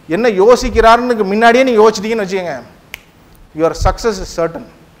என்ன யோசிக்கிறாருன்னு முன்னாடியே நீங்கள் யோசிச்சிட்டிங்கன்னு வச்சுக்கோங்க, யுவர் சக்ஸஸ் இஸ் சர்டன்.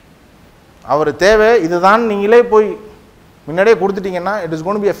 அவர் தேவை இதுதான் நீங்களே போய் முன்னாடியே கொடுத்துட்டிங்கன்னா it is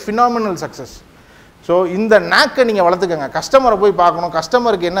gonna to be a phenomenal success. So இந்த நாக்கை நீங்கள் வளர்த்துக்கங்க. கஸ்டமரை போய் பார்க்கணும்,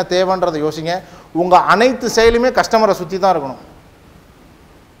 கஸ்டமருக்கு என்ன தேவைன்றதை யோசிங்க. உங்கள் அனைத்து செயலுமே கஸ்டமரை சுற்றி தான் இருக்கணும்.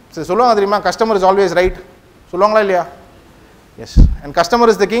 சரி சொல்லுவாங்க தெரியுமா, கஸ்டமர் இஸ் ஆல்வேஸ் ரைட் சொல்லுவாங்களா இல்லையா? S, and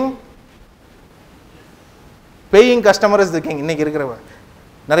customer is the king. Paying customer is the king. இன்றைக்கி இருக்கிறவ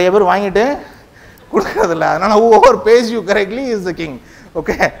நிறைய பேர் வாங்கிட்டு கொடுக்கறதில்ல, அதனால் over base you correctly is the king.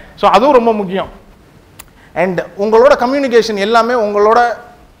 Okay, so அதுவும் ரொம்ப முக்கியம். அண்ட் உங்களோட கம்யூனிகேஷன் எல்லாமே உங்களோட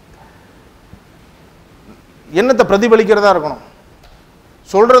எண்ணத்தை பிரதிபலிக்கிறதா இருக்கணும்.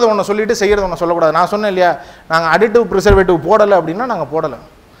 சொல்கிறது ஒன்று சொல்லிவிட்டு செய்கிறது ஒன்று சொல்லக்கூடாது. நான் சொன்னேன் இல்லையா, நாங்கள் அடிட்டிவ் ப்ரிசர்வேட்டிவ் போடலை அப்படின்னா நாங்கள் போடலை.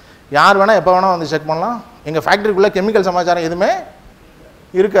 யார் வேணால் எப்போ வேணால் செக் பண்ணலாம். எங்கள் ஃபேக்ட்ரிக்குள்ளே கெமிக்கல் சமாச்சாரம் எதுவுமே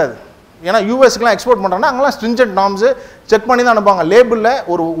இருக்காது. ஏன்னா யூஎஸ்க்குலாம் எக்ஸ்போர்ட் பண்ணுறாங்கன்னா அங்கெல்லாம் ஸ்ட்ரிஞ்சன்ட் நார்ம்ஸு செக் பண்ணி தான் அனுப்புவாங்க. லேபிளில்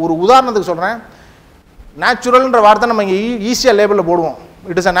ஒரு உதாரணத்துக்கு சொல்கிறேன், நேச்சுரல்ன்ற வார்த்தை நம்ம இங்கே ஈஸியாக லேபிளில் போடுவோம்.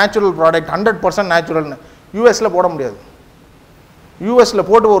 It is a natural product, 100% நேச்சுரல்னு. யூஎஸில் போட முடியாது. யூஎஸில்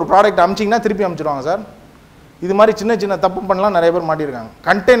போட்டு ஒரு ப்ராடக்ட் அமிச்சிங்கன்னா திருப்பி அமிச்சிடுவாங்க சார். இது மாதிரி சின்ன சின்ன தப்பு பண்ணலாம் நிறைய பேர் மாட்டியிருக்காங்க.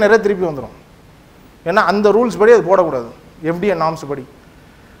 கண்டெய்னரே திருப்பி வந்துடும். ஏன்னா அந்த ரூல்ஸ் படி அது போடக்கூடாது, எஃப்டிஏ நார்ம்ஸ் படி.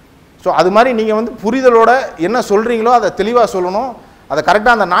 ஸோ அது மாதிரி நீங்கள் புரிதலோட என்ன சொல்கிறீங்களோ அதை தெளிவாக சொல்லணும், அதை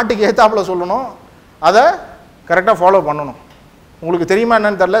கரெக்டாக அந்த நாட்டுக்கு ஏற்றாப்பில் சொல்லணும், அதை கரெக்டாக ஃபாலோ பண்ணணும். உங்களுக்கு தெரியுமா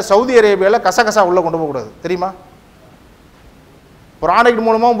என்னன்னு தெரியல, சவுதி அரேபியாவில் கசகசா உள்ளே கொண்டு போகக்கூடாது தெரியுமா? ப்ராடக்ட்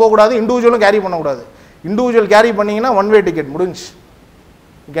மூலமாகவும் போகக்கூடாது, இண்டிவிஜுவலும் கேரி பண்ணக்கூடாது. இண்டிவிஜுவல் கேரி பண்ணிங்கன்னா ஒன் வே டிக்கெட் முடிஞ்சு,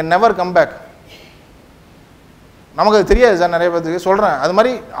 you can never come back. நமக்கு அது தெரியாது சார், நிறைய பேருக்கு சொல்கிறேன். அது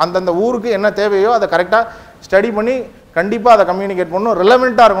மாதிரி அந்தந்த ஊருக்கு என்ன தேவையோ அதை கரெக்டாக ஸ்டடி பண்ணி கண்டிப்பாக அதை கம்யூனிகேட் பண்ணணும்.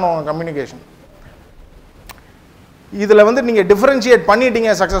 ரிலவெண்ட்டாக இருக்கணும் உங்கள் கம்யூனிகேஷன். இதில் நீங்கள் டிஃப்ரென்ஷியேட்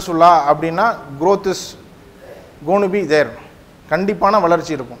பண்ணிட்டீங்க சக்ஸஸ்ஃபுல்லாக அப்படின்னா growth is going to be there. கண்டிப்பான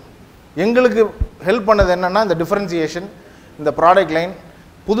வளர்ச்சி இருக்கும். எங்களுக்கு ஹெல்ப் பண்ணது என்னென்னா இந்த டிஃப்ரென்சியேஷன், இந்த ப்ராடக்ட் லைன்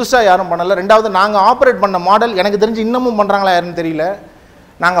புதுசாக யாரும் பண்ணலை. ரெண்டாவது நாங்கள் ஆப்ரேட் பண்ண மாடல் எனக்கு தெரிஞ்சு இன்னமும் பண்ணுறாங்களா யாருன்னு தெரியல.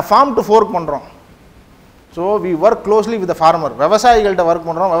 நாங்கள் ஃபார்ம் டு ஃபோர்க் பண்ணுறோம். So we work closely with farmer. விவசாயிகள்கிட்ட work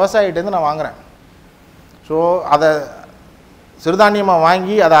பண்ணுறோம், விவசாயிகிட்டேருந்து நான் வாங்குகிறேன். ஸோ அதை சிறுதானியமாக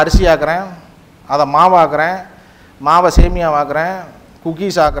வாங்கி அதை அரிசி ஆக்குறேன், அதை மாவாக்குறேன், மாவை சேமியாவாக்குறேன்,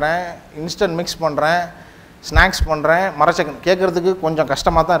 குக்கீஸ் ஆக்குறேன், இன்ஸ்டன்ட் மிக்ஸ் பண்ணுறேன், ஸ்நாக்ஸ் பண்ணுறேன். மரச்சக்கன் கேட்குறதுக்கு கொஞ்சம்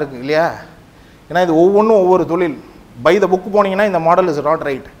கஷ்டமாக தான் இருக்குது இல்லையா? ஏன்னா இது ஒவ்வொன்றும் ஒவ்வொரு தொழில். பை த புக்கு போனீங்கன்னா இந்த model is not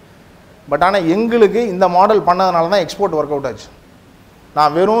right. But ஆனால் எங்களுக்கு இந்த மாடல் பண்ணதுனால தான் எக்ஸ்போர்ட் ஒர்க் அவுட் ஆச்சு.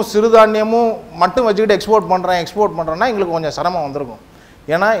 நான் வெறும் சிறுதானியமும் மட்டும் வச்சுக்கிட்டு எக்ஸ்போர்ட் பண்ணுறேன்னா எங்களுக்கு கொஞ்சம் சிரமம் வந்திருக்கும்.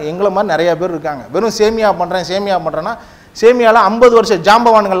 ஏன்னா எங்களை மாதிரி நிறையா பேர் இருக்காங்க. வெறும் சேமியா பண்ணுறேன்னா சேமியாவில் 50 வருஷ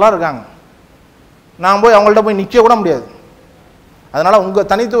ஜாம்பவான்கள்லாம் இருக்காங்க. நான் போய் அவங்கள்ட்ட போய் நிற்க கூட முடியாது. அதனால் உங்கள்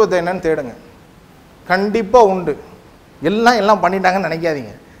தனித்துவத்தை என்னன்னு தேடுங்க. கண்டிப்பாக உண்டு. எல்லாம் பண்ணிட்டாங்கன்னு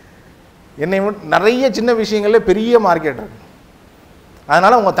நினைக்காதீங்க. என்னை நிறைய சின்ன விஷயங்கள்ல பெரிய மார்க்கெட் இருக்குது.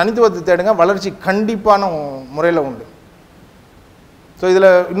 அதனால் உங்கள் தனித்துவத்தை தேடுங்க. வளர்ச்சி கண்டிப்பான முறையில் உண்டு. ஸோ இதில்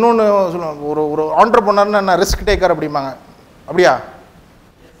இன்னொன்று சொல்லுவாங்க, ஒரு ஆண்டர்ப்ரனர்னா என்ன, ரிஸ்க் டேக்கர் அப்படிம்பாங்க. அப்படியா?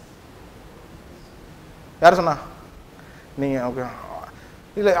 யார் சொன்னா? நீங்கள்? ஓகே,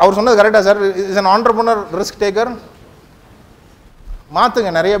 இல்லை அவர் சொன்னது கரெக்டாக sir. Is an entrepreneur risk taker.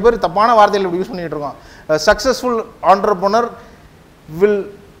 மாற்றுங்க. நிறைய பேர் தப்பான வார்த்தைகள் இப்படி யூஸ் பண்ணிகிட்டு இருக்கோம். Successful entrepreneur will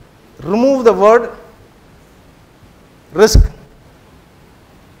remove the word risk.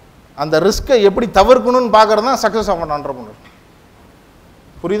 அந்த ரிஸ்க்கை எப்படி தவிர்க்கணும்னு பார்க்குறது தான் சக்ஸஸ் ஆஃப் அன் ஆண்டர்ப்ரனர்.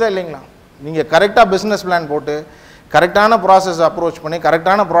 புரியுதா இல்லைங்களா? நீங்கள் கரெக்டாக பிஸ்னஸ் பிளான் போட்டு கரெக்டான ப்ராசஸ் அப்ரோச் பண்ணி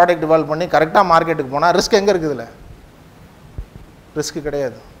கரெக்டான ப்ராடக்ட் டெவலப் பண்ணி கரெக்டாக மார்க்கெட்டுக்கு போனால் ரிஸ்க் எங்கே இருக்குதுல்ல? ரிஸ்க்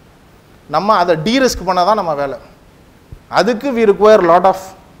கிடையாது. நம்ம அதை டீரிஸ்க் பண்ண தான் நம்ம வேலை. அதுக்கு we require lot of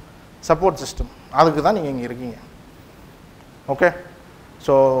support system. அதுக்கு தான் நீங்கள் இங்கே இருக்கீங்க. Okay,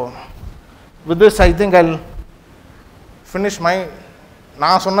 so with this I think I finish my,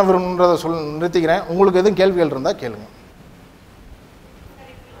 நான் சொன்ன விரும்புன்றதை நிறுத்திக்கிறேன். உங்களுக்கு எதுவும் கேள்விகள் இருந்தால் கேளுங்க.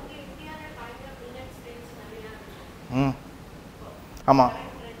 ஆமாம்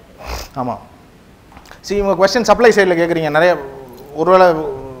ஆமாம். உங்கள் கொஸ்டின் சப்ளை சைடில் கேட்குறீங்க. நிறைய ஒருவேளை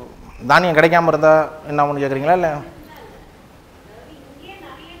தானியம் கிடைக்காம இருந்தால் என்ன ஒன்று கேட்குறீங்களா? இல்லை,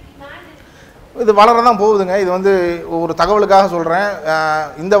 இது வளர தான் போகுதுங்க. இது வந்து ஒரு தகவலுக்காக சொல்கிறேன்.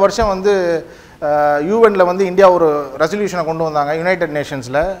 இந்த வருஷம் வந்து யூஎனில் வந்து இந்தியா ஒரு ரெசல்யூஷனை கொண்டு வந்தாங்க யுனைடெட்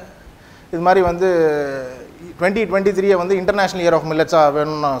நேஷன்ஸில். இது மாதிரி வந்து 2023 வந்து இன்டர்நேஷ்னல் இயர் ஆஃப் மில்லட்ஸாக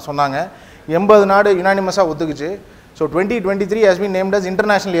வேணும்னு சொன்னாங்க. 80 நாடு யுனானிமஸாக ஒத்துக்குச்சு. So 2023 has been named as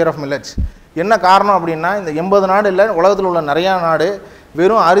international year of millets. என்ன காரணம் அப்படின்னா, இந்த 80 நாடு இல்லை, உலகத்தில் உள்ள நிறையா நாடு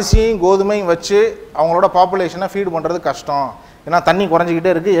வெறும் அரிசியும் கோதுமையும் வச்சு அவங்களோட பாப்புலேஷனை ஃபீட் பண்ணுறது கஷ்டம். ஏன்னா தண்ணி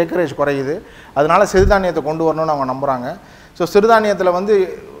குறைஞ்சிக்கிட்டே இருக்குது, ஏக்கரேஜ் குறையுது. அதனால் சிறுதானியத்தை கொண்டு வரணும்னு அவங்க நம்புகிறாங்க. ஸோ சிறுதானியத்தில் வந்து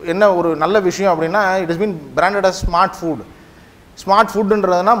என்ன ஒரு நல்ல விஷயம் அப்படின்னா, it is been branded as smart food. Smart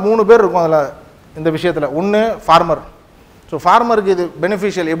ஃபுட்டுன்றதுனா 3 பேர் இருக்கும் அதில் இந்த விஷயத்தில். ஒன்று ஃபார்மர். ஸோ ஃபார்மருக்கு இது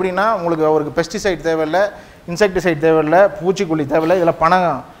பெனிஃபிஷியல். எப்படின்னா, உங்களுக்கு அவருக்கு பெஸ்டிசைட் தேவையில்லை, இன்செக்டிசைட் தேவையில்லை, பூச்சிக்கொல்லி தேவையில்லை. இதில்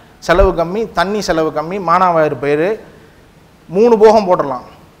பணம் செலவு கம்மி, தண்ணி செலவு கம்மி, மானாவாயிறு பயிர் 3 போகம் போட்டுடலாம்.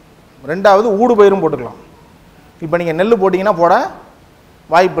 2வது ஊடு பயிரும் போட்டுக்கலாம். இப்போ நீங்கள் நெல் போட்டிங்கன்னா போட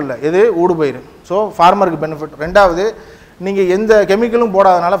வாய்ப்பு இல்லை. எது? ஊடு பயிர். So ஃபார்மருக்கு benefit. 2வது, நீங்கள் எந்த கெமிக்கலும்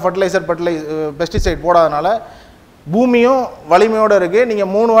போடாதனால, பெஸ்டிசைட் போடாதனால பூமியும் வலிமையோடு இருக்குது.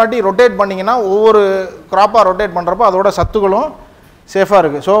 நீங்கள் 3 வாட்டி ரொட்டேட் பண்ணிங்கன்னா ஒவ்வொரு க்ராப்பாக ரொட்டேட் பண்ணுறப்போ அதோட சத்துக்களும் சேஃபாக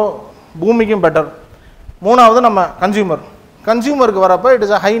இருக்குது. ஸோ பூமிக்கும் பெட்டர். 3வது நம்ம கன்சியூமருக்கு வரப்போ it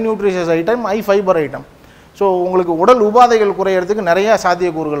is a high nutritious item, high fibre item. So உங்களுக்கு உடல் உபாதைகள் குறையிறதுக்கு நிறைய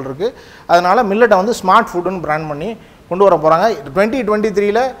சாத்தியக்கூறுகள் இருக்குது. அதனால் மில்லட்டை வந்து ஸ்மார்ட் ஃபுட்டுன்னு பிராண்ட் பண்ணி கொண்டு வர போகிறாங்க.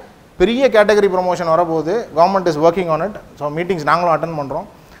 2023 பெரிய கேட்டகரி ப்ரொமோஷன் வரப்போகுது. Government is working on it. So meetings நாங்களும் அட்டன் பண்ணுறோம்.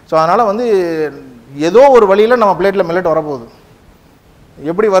 ஸோ அதனால் வந்து ஏதோ ஒரு வழியில் நம்ம பிளேட்டில் மில்லட் வரப்போகுது.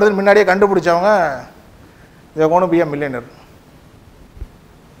 எப்படி வருதுன்னு முன்னாடியே கண்டுபிடிச்சவங்க they are going to be a millionaire.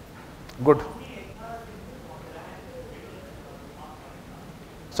 Good.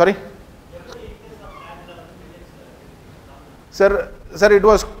 Sorry? Sir, it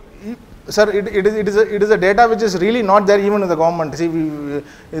was, sir, it is a data which is really not there even in the government. See,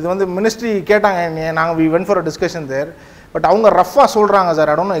 இது வந்து மினிஸ்ட்ரி கேட்டாங்க, நாங்கள் we went for a discussion there. But அவங்க ரஃபாக சொல்கிறாங்க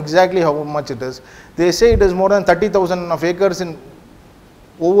sir. I don't know exactly how much it is. They say it is more than 30,000 of acres in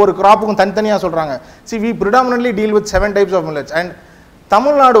ஒவ்வொரு கிராப்புக்கும் தனித்தனியாக சொல்கிறாங்க. See, we predominantly deal with 7 types of millets. And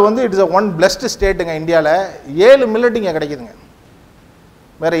Tamil Nadu வந்து it is one blessed ஸ்டேட்டுங்க. இந்தியாவில் 7 millet இங்கே கிடைக்குதுங்க.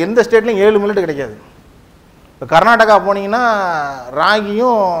 வேறு எந்த ஸ்டேட்லையும் 7 millet கிடைக்காது. இப்போ கர்நாடகா போனீங்கன்னா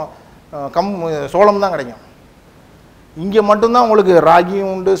ராகியும் சோளம் தான் கிடைக்கும். இங்கே மட்டும்தான் உங்களுக்கு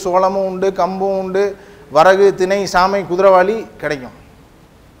ராகியும் உண்டு, சோளமும் உண்டு, கம்பும் உண்டு, வரகு, திணை, சாமை, குதிரைவாளி கிடைக்கும்.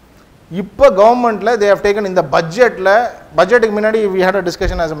 இப்போ கவர்மெண்ட்டில் தே ஹவ் டேக்கன் இந்த பட்ஜெட்டுக்கு முன்னாடி we had a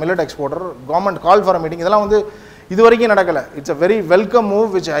discussion as a millet exporter. Government call for a meeting. இதெல்லாம் வந்து இது வரைக்கும் நடக்கலை. It's a very welcome move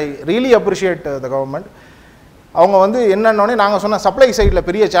which I really appreciate the government. அவங்க வந்து என்னன்னொடனே நாங்கள் சொன்ன சப்ளை சைடில்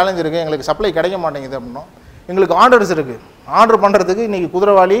பெரிய சேலஞ்ச் இருக்குது, எங்களுக்கு சப்ளை கிடைக்க மாட்டேங்குது அப்படின்னோம். எங்களுக்கு ஆர்டர்ஸ் இருக்குது. ஆர்டர் பண்ணுறதுக்கு இன்றைக்கி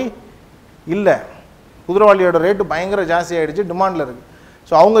குதிரைவாளி இல்லை. குதிரைவாளியோட ரேட்டு பயங்கர ஜாஸ்தி ஆகிடுச்சு, டிமாண்டில் இருக்குது.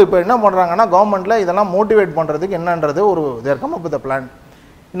 ஸோ அவங்க இப்போ என்ன பண்ணுறாங்கன்னா, கவர்மெண்ட்டில் இதெல்லாம் மோட்டிவேட் பண்ணுறதுக்கு என்னன்றது ஒரு தேர் come up with a plan.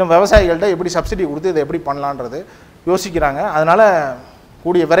 இன்னும் விவசாயிகள்கிட்ட எப்படி சப்சிடி கொடுத்து இதை எப்படி பண்ணலான்றது யோசிக்கிறாங்க. அதனால்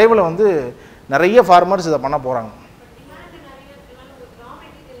கூடிய விரைவில் வந்து நிறைய ஃபார்மர்ஸ் இதை பண்ண போகிறாங்க.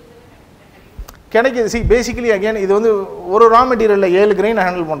 கிடைக்கிது. சி பேசிக்கலி அகேன் இது வந்து ஒரு ரா மெட்டீரியலில் 7 கிரெயின்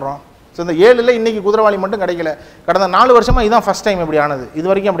ஹேண்டில் பண்ணுறோம். ஸோ இந்த 7ல் இன்றைக்கி குதிரைவாளி மட்டும் கிடைக்கல. கடந்த 4 வருஷமாக இதுதான் ஃபஸ்ட் டைம் இப்படி ஆனது. இது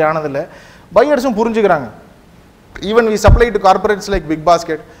வரைக்கும் அப்படி ஆனதில்லை. பையர்ஸும் புரிஞ்சுக்கிறாங்க. Even we supply to corporates like big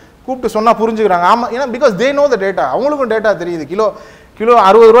basket, கூப்பிட்டு சொன்னால் புரிஞ்சுக்கிறாங்க. ஆமாம், ஏன்னா because they know the data. அவங்களுக்கும் டேட்டா தெரியுது. கிலோ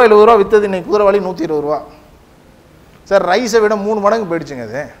 60 ரூபா 70 ரூபா விற்றது இன்னைக்கு குதிரைவாலி 120 ரூபா சார். ரைஸை விட 3 மடங்கு போயிடுச்சுங்க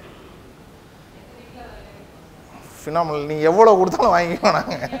அது. ஃபினாமினல். நீங்கள் எவ்வளோ கொடுத்தாலும் வாங்கிக்கலாம்.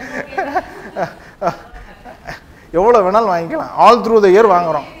 நாங்கள் எவ்வளோ வேணாலும் வாங்கிக்கலாம். ஆல் த்ரூ த இயர்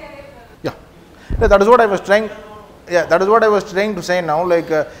வாங்குகிறோம். That is what I was trying. Yeah, that is what I was trying to say now.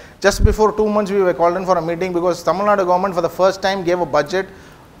 Like just before 2 months, we were called in for a meeting because Tamil Nadu government for the first time gave a budget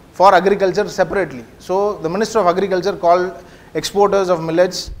for agriculture separately. So the Minister of Agriculture called exporters of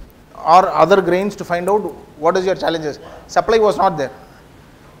millets or other grains to find out what is your challenges. Supply was not there.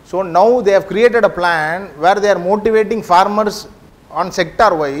 So now they have created a plan where they are motivating farmers on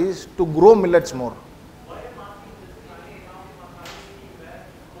sector wise to grow millets more.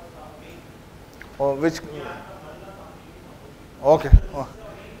 Oh, which? Okay.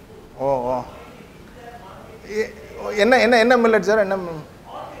 Oh. Enna millet sir? Enna?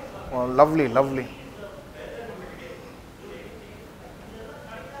 Oh, lovely.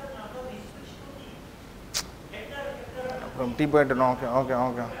 From tea point, no. Okay.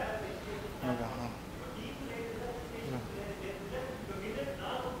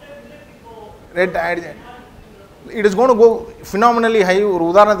 Red. It is going to go phenomenally high. ஒரு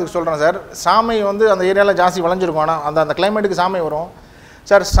உதாரணத்துக்கு சொல்கிறேன் sir. சாமை வந்து அந்த ஏரியாவில் ஜாஸ்தி விளைஞ்சிருக்கும். ஆனால் அந்த கிளைமேட்டுக்கு சாமை வரும்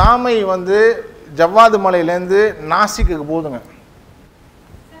சார். சாமை வந்து ஜவ்வாது மலையிலேருந்து நாசிக்கு போகுதுங்க.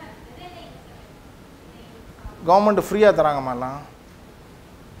 கவர்மெண்ட் ஃப்ரீயாக தராங்கம்மாலாம்.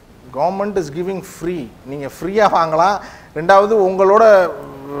 Government is giving free. நீங்கள் ஃப்ரீயாக வாங்கலாம். ரெண்டாவது உங்களோட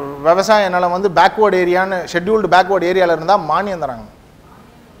விவசாய நிலம் வந்து பேக்வேர்டு ஏரியான்னு ஷெட்யூல்டு பேக்வேர்டு ஏரியாவில் இருந்தால் மானியம் தராங்க.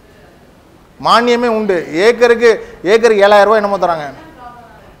 மானியமே உண்டு. ஏக்கருக்கு 7,000 ரூபா என்னமோ தராங்க.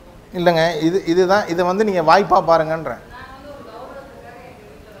 இல்லைங்க, இதுதான். இதை வந்து நீங்கள் வாய்ப்பாக பாருங்கன்றேன்.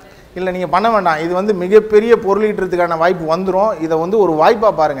 இல்லை, நீங்கள் பண்ண வேண்டாம். இது வந்து மிகப்பெரிய பொருளீட்டுறதுக்கான வாய்ப்பு வந்துடும். இதை வந்து ஒரு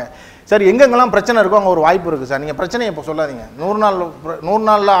வாய்ப்பாக பாருங்கள் சார். எங்கெங்கெல்லாம் பிரச்சனை இருக்கோ அங்கே ஒரு வாய்ப்பு இருக்குது சார். நீங்கள் பிரச்சனையை இப்போ சொல்லாதீங்க. 100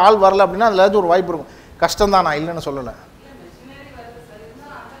 நாளில் ஆள் வரல அப்படின்னா அதில் ஏதாச்சும் ஒரு வாய்ப்பு இருக்கும். கஷ்டம்தான், நான் இல்லைன்னு சொல்லலை.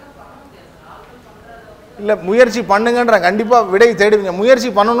 இல்லை, முயற்சி பண்ணுங்கன்ற. கண்டிப்பாக விடை தேடுவீங்க.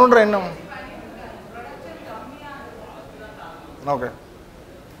 முயற்சி பண்ணணுன்ற எண்ணம். Okay.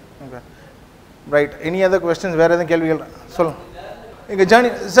 Right. Any other questions? வேறு எதுவும் கேள்விகள் சொல்லுங்க. எங்கள் ஜேர்னி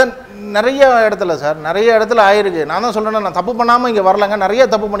சார் நிறைய இடத்துல சார், நிறைய இடத்துல ஆயிருக்கு. நான் தான் சொல்கிறேன்னா, நான் தப்பு பண்ணாமல் இங்கே வரலங்க. நிறைய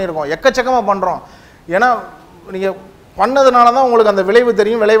தப்பு பண்ணியிருக்கோம். எக்கச்சக்கமாக பண்ணுறோம். ஏன்னா நீங்கள் பண்ணதுனால தான் உங்களுக்கு அந்த விளைவு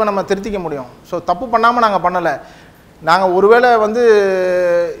தெரியும். விளைவை நம்ம திருத்திக்க முடியும். ஸோ தப்பு பண்ணாமல் நாங்கள் பண்ணலை. நாங்கள் ஒருவேளை வந்து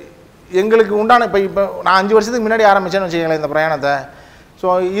எங்களுக்கு உண்டான இப்போ நான் 5 வருஷத்துக்கு முன்னாடி ஆரம்பித்தேன்னு வச்சுக்கங்களேன் இந்த பிரயாணத்தை. ஸோ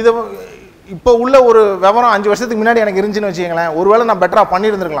இது இப்போ உள்ள ஒரு விவரம் 5 வருஷத்துக்கு முன்னாடி எனக்கு இருந்துச்சுன்னு வச்சுக்கங்களேன், ஒருவேளை நான் பெட்டராக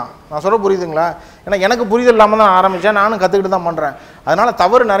பண்ணியிருந்துருக்கலாம். நான் சொல்ல புரியுதுங்களா? ஏன்னா எனக்கு புரிதல் இல்லாமல் தான் ஆரம்பித்தேன். நானும் கற்றுக்கிட்டு தான் பண்ணுறேன். அதனால்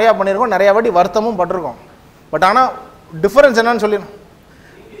தவறு நிறையா பண்ணியிருக்கோம். நிறையா வாட்டி வருத்தமும் பட்டிருக்கோம். பட் ஆனால் டிஃபரன்ஸ் என்னன்னு சொல்லி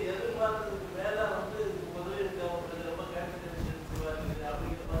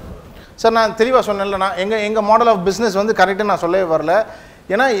சார் நான் தெளிவாக சொன்னேன்ல. நான் எங்கள் மாடல் ஆஃப் பிஸ்னஸ் வந்து கரெக்டாக நான் சொல்லவே வரல.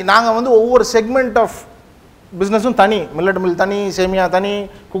 ஏன்னா நாங்கள் வந்து ஒவ்வொரு செக்மெண்ட் ஆஃப் பிஸ்னஸும் தனி. மில்லட் மில் தனி, சேமியா தனி,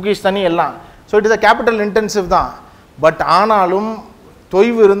 குக்கீஸ் தனி எல்லாம். So it is a capital intensive தான். பட் ஆனாலும்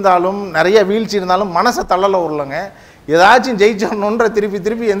தொய்வு இருந்தாலும் நிறைய வீழ்ச்சி இருந்தாலும் மனசை தள்ளல வரலங்க. ஏதாச்சும் ஜெயிச்சோன்ற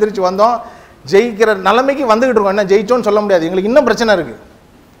திருப்பி எந்திரிச்சு வந்தோம். ஜெயிக்கிற நிலைமைக்கு வந்துக்கிட்டு இருக்கோம். என்ன ஜெயிச்சோன்னு சொல்ல முடியாது. எங்களுக்கு இன்னும் பிரச்சனை இருக்குது.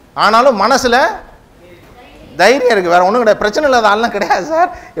 ஆனாலும் மனசில் தைரியம் இருக்குது. வேறு ஒன்றும் கிடையாது. பிரச்சனை இல்லாத ஆள்லாம் கிடையாது சார்.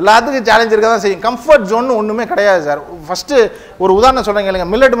 எல்லாத்துக்கும் சேலஞ்ச் இருக்க தான் செய்யும். கம்ஃபர்ட் ஜோன்னு ஒன்றுமே கிடையாது சார். ஃபஸ்ட்டு ஒரு உதாரணம் சொல்கிறேங்க இல்லைங்க.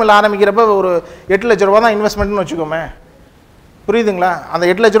 மில்லட் மில் ஆரம்பிக்கிறப்ப ஒரு 8 லட்ச ரூபா தான் இன்வெஸ்ட்மெண்ட்னு வச்சுக்கோமே. புரியுதுங்களா? அந்த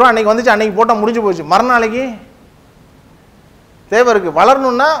 8 லட்ச ரூபா அன்றைக்கி வந்துச்சு. அன்றைக்கி போட்டால் முடிஞ்சு போச்சு. மறுநாளைக்கு தேவை இருக்குது.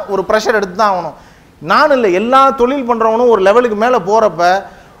 வளரணுன்னா ஒரு ப்ரெஷர் எடுத்து தான் ஆகணும். நான் இல்லை, எல்லா தொழில் பண்ணுறவனும் ஒரு லெவலுக்கு மேலே போகிறப்ப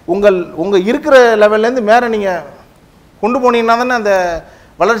உங்கள் இருக்கிற லெவல்லேருந்து மேலே நீங்கள் கொண்டு போனீங்கன்னா தானே அந்த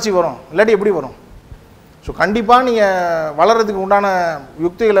வளர்ச்சி வரும். இல்லாட்டி எப்படி வரும்? ஸோ கண்டிப்பாக நீங்கள் வளர்கிறதுக்கு உண்டான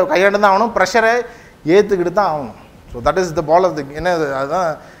யுக்திகளை கையாண்டு தான் ஆகணும். ப்ரெஷரை ஏற்றுக்கிட்டு தான் ஆகணும். So that is the ball of the. என்ன அதுதான்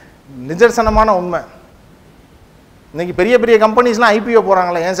நிதர்சனமான உண்மை. இன்றைக்கி பெரிய பெரிய கம்பெனிஸ்லாம் ஐபிஓ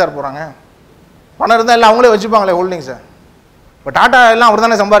போகிறாங்களே. ஏன் சார் போகிறாங்க? பணம் இருந்தால் எல்லாம் அவங்களே வச்சுப்பாங்களே ஹோல்டிங் சார். இப்போ டாட்டா எல்லாம் அவர்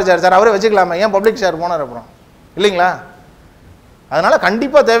தானே சம்பாதிச்சார் சார். அவரே வச்சுக்கலாமே. ஏன் பப்ளிக் ஷேர் போனார் அப்புறம்? இல்லைங்களா? அதனால்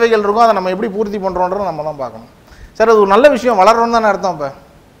கண்டிப்பாக தேவைகள் இருக்கும். அதை நம்ம எப்படி பூர்த்தி பண்ணுறோன்றதை நம்ம தான் பார்க்கணும் சார். அது ஒரு நல்ல விஷயம். வளர்றோன்னு தானே அர்த்தம் இப்போ,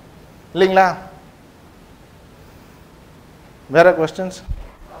 இல்லைங்களா? வேறு கொஸ்டின்ஸ்?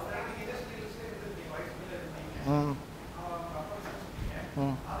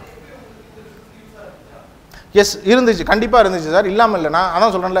 எஸ், இருந்துச்சு. கண்டிப்பாக இருந்துச்சு சார். இல்லாமல் இல்லை. நான்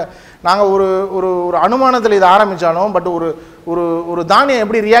அதான் சொல்கிறேன்ல, நாங்கள் ஒரு ஒரு ஒரு அனுமானத்தில் இதை ஆரம்பித்தாலும் பட் ஒரு ஒரு ஒரு தானியம்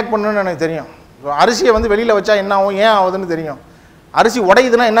எப்படி ரியாக்ட் பண்ணணும்னு எனக்கு தெரியும். அரிசியை வந்து வெளியில் வச்சா என்ன ஆகும், ஏன் ஆகுதுன்னு தெரியும். அரிசி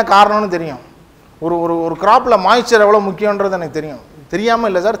உடையுதுன்னா என்ன காரணம்னு தெரியும். ஒரு ஒரு ஒரு கிராப்பில் மாய்ச்சர் எவ்வளோ முக்கியன்றது எனக்கு தெரியும். தெரியாமல்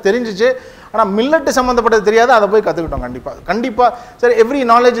இல்லை சார், தெரிஞ்சிச்சு. ஆனால் மில்லட்டு சம்மந்தப்பட்டது தெரியாது, அதை போய் கற்றுக்கிட்டோம். கண்டிப்பாக sir, every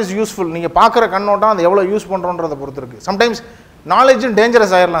knowledge is useful. நீங்கள் பார்க்குற கண்ணோட்டம் அதை எவ்வளோ யூஸ் பண்ணுறோன்றதை பொறுத்து இருக்குது. சம்டைம்ஸ் நாலேஜும்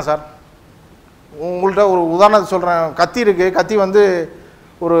டேஞ்சரஸ் ஆகிடலாம் சார். உங்கள்கிட்ட ஒரு உதாரணத்தை சொல்கிறேன். கத்தி இருக்குது, கத்தி வந்து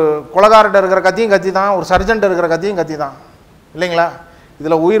ஒரு கொலகார்ட்ட இருக்கிற கத்தியும் கத்தி தான், ஒரு சர்ஜன்ட் இருக்கிற கத்தியும் கத்தி தான், இல்லைங்களா?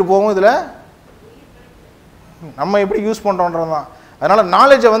 இதில் உயிர் போகும், இதில் நம்ம எப்படி யூஸ் பண்ணுறோன்றது தான். அதனால்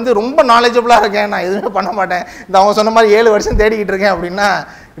நாலேஜை வந்து ரொம்ப நாலேஜபிளாக இருக்கேன், நான் எதுவுமே பண்ண மாட்டேன், இந்த அவங்க சொன்ன மாதிரி 7 வருஷம் தேடிக்கிட்டு இருக்கேன் அப்படின்னா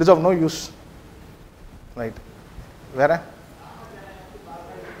it's of no use. Right. வேறு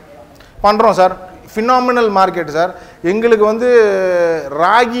பண்ணுறோம் சார். Phenomenal market sir. எங்களுக்கு வந்து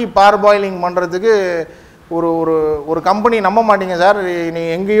ராகி பார்பாயிலிங் பண்ணுறதுக்கு ஒரு ஒரு ஒரு கம்பெனி நம்ப மாட்டீங்க சார், நீ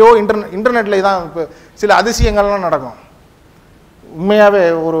எங்கேயோ இன்டர்நெட்டில் தான் இப்போ சில அதிசயங்கள்லாம் நடக்கும். உண்மையாகவே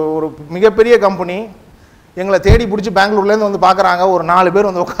ஒரு ஒரு மிகப்பெரிய கம்பெனி எங்களை தேடி பிடிச்சி பெங்களூர்லேருந்து வந்து பார்க்குறாங்க. ஒரு 4 பேர்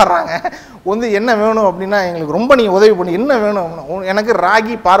வந்து உட்காடுறாங்க. வந்து என்ன வேணும் அப்படின்னா, எங்களுக்கு ரொம்ப நீங்கள் உதவி பண்ணி, என்ன வேணும்? எனக்கு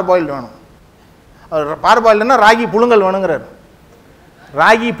ராகி பார்பாயில் வேணும். பார்பாயில்னா ராகி புழுங்கல் வேணுங்கிறார்.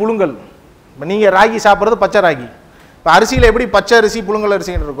 ராகி புழுங்கல். இப்போ நீங்கள் ராகி சாப்பிட்றது பச்சை ராகி. இப்போ அரிசியில் எப்படி பச்சை அரிசி புழுங்கல்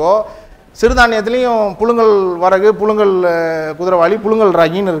அரிசின்னு இருக்கோ, சிறுதானியத்துலேயும் புழுங்கல் வரகு, புழுங்கல் குதிரைவாளி, புழுங்கல்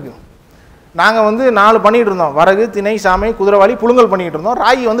ராகின்னு இருக்குது. நாங்கள் வந்து 4 பண்ணிகிட்டு இருந்தோம். வரகு, திணை, சாமை, குதிரைவாளி, புழுங்கல் பண்ணிக்கிட்டு இருந்தோம்.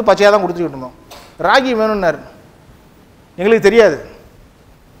 ராகி வந்து பச்சையாக தான் கொடுத்துக்கிட்டு இருந்தோம். ராகி வேணும்னார். எங்களுக்கு தெரியாது.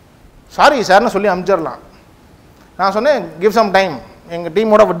 சாரி சார்னு சொல்லி அனுப்பிச்சிடலாம். நான் சொன்னேன் கிவ் சம் டைம், எங்கள்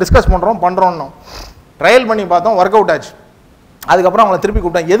டீமோட டிஸ்கஸ் பண்ணுறோன்னு. ட்ரையல் பண்ணி பார்த்தோம், ஒர்க் அவுட் ஆச்சு. அதுக்கப்புறம் அவங்கள திருப்பி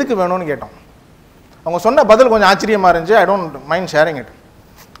கூப்பிட்டேன், எதுக்கு வேணும்னு கேட்டோம். அவங்க சொன்ன பதில் கொஞ்சம் ஆச்சரியமாக இருந்துச்சு. I don't mind sharing it.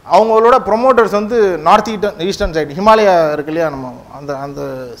 அவங்களோட ப்ரொமோட்டர்ஸ் வந்து நார்த் ஈஸ்டர்ன் சைடு, ஹிமாலயா இருக்கு இல்லையா, நம்ம அந்த அந்த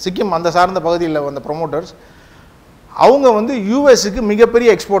சிக்கிம் அந்த சார்ந்த பகுதியில் வந்த ப்ரொமோட்டர்ஸ். அவங்க வந்து யூஎஸ்க்கு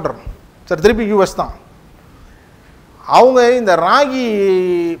மிகப்பெரிய எக்ஸ்போர்ட்டர் சார், திருப்பி யூஎஸ் தான். அவங்க இந்த ராகி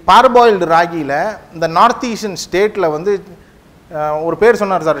பார்பாயில்டு ராகியில் இந்த நார்த் ஈஸ்டர்ன் ஸ்டேட்டில் வந்து ஒரு பேர்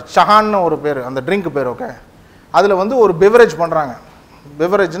சொன்னார் சார், ஷஹான்னு ஒரு பேர், அந்த ட்ரிங்க் பேர். ஓகே, அதில் வந்து ஒரு பெவரேஜ் பண்ணுறாங்க.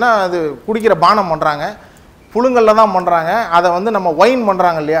 பெவரேஜ்னால் அது குடிக்கிற பானம் பண்ணுறாங்க, புழுங்கல்ல தான் பண்ணுறாங்க. அதை வந்து நம்ம ஒயின்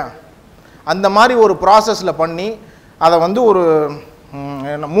பண்ணுறாங்க இல்லையா, அந்த மாதிரி ஒரு ப்ராசஸில் பண்ணி அதை வந்து ஒரு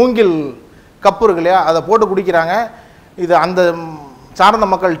மூங்கில் கப்பு இருக்கு இல்லையா, அதை போட்டு குடிக்கிறாங்க. இது அந்த சார்ந்த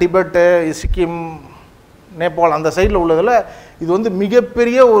மக்கள் டிபெட்டு, சிக்கிம், நேபாள் அந்த சைடில் உள்ளதில் இது வந்து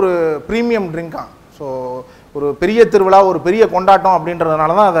மிகப்பெரிய ஒரு ப்ரீமியம் ட்ரிங்காக. ஸோ ஒரு பெரிய திருவிழா, ஒரு பெரிய கொண்டாட்டம்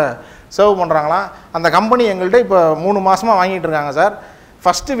அப்படின்றதுனால தான் அதை சர்வ் பண்ணுறாங்களாம். அந்த கம்பெனி எங்கள்கிட்ட இப்போ 3 மாதமாக வாங்கிட்டு இருக்காங்க sir.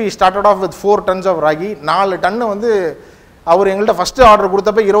 First we started off with 4 tons of ragi. 4 டன்னு வந்து அவர் எங்கள்கிட்ட ஃபஸ்ட்டு ஆர்டர்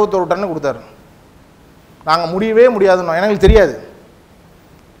கொடுத்தப்ப 21 டன்னு கொடுத்தாரு. நாங்கள் முடியவே முடியாதுன்னு எனக்கு தெரியாது.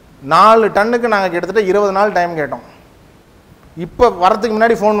 4 டன்னுக்கு நாங்கள் கிட்டத்தட்ட 20 நாள் டைம் கேட்டோம். இப்போ வரதுக்கு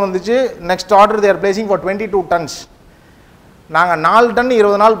முன்னாடி ஃபோன் வந்துச்சு, next order there placing for 22 tons. நாங்கள் 4 டன்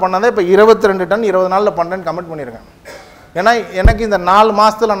 20 நாள் பண்ணதை இப்போ 22 டன் 20 நாளில் பண்ணுறேன்னு கமெண்ட் பண்ணியிருக்கேன். ஏன்னா எனக்கு இந்த 4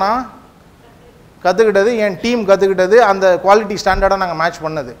 மாதத்தில் நான் கற்றுக்கிட்டது, என் டீம் கற்றுக்கிட்டது, அந்த குவாலிட்டி ஸ்டாண்டர்டை நாங்கள் மேட்ச்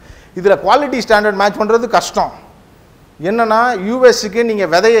பண்ணது. இதில் குவாலிட்டி ஸ்டாண்டர்ட் மேட்ச் பண்ணுறது கஷ்டம். என்னென்னா யூஎஸ்க்கு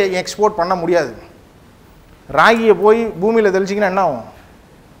நீங்கள் விதையை எக்ஸ்போர்ட் பண்ண முடியாது. ராகியை போய் பூமியில் தெளிச்சிங்கன்னா என்ன ஆகும்?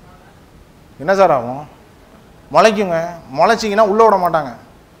 என்ன சார் ஆகும்? முளைக்குங்க. முளைச்சிங்கன்னா உள்ளே விட மாட்டாங்க.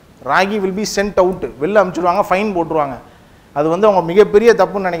 Ragi will be sent out, வெளில அனுப்பிச்சிடுவாங்க, ஃபைன் போட்டுருவாங்க. அது வந்து அவங்க மிகப்பெரிய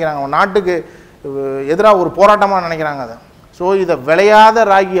தப்புன்னு நினைக்கிறாங்க, அவங்க நாட்டுக்கு எதிராக ஒரு போராட்டமாக நினைக்கிறாங்க அதை. ஸோ இதை விளையாத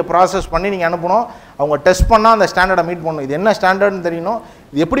ராகியை ப்ராசஸ் பண்ணி நீங்கள் அனுப்பணும். அவங்க டெஸ்ட் பண்ணால் அந்த ஸ்டாண்டர்டை மீட் பண்ணணும். இது என்ன ஸ்டாண்டர்ட்னு தெரியணும்,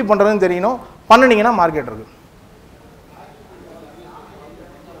 இது எப்படி பண்ணுறதுன்னு தெரியணும். பண்ணினீங்கன்னா மார்க்கெட் இருக்குது.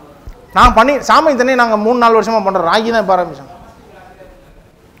 நான் பண்ணி சாமை தண்ணி நாங்கள் 3-4 வருஷமாக பண்ணுறோம். ராகி தான் இப்போ ஆரம்பித்தோம்.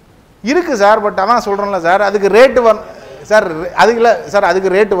 இருக்குது சார், பட் அதான் சொல்கிறேன்ல சார், அதுக்கு ரேட்டு வரணும் சார். அதுக்கு இல்லை சார், அதுக்கு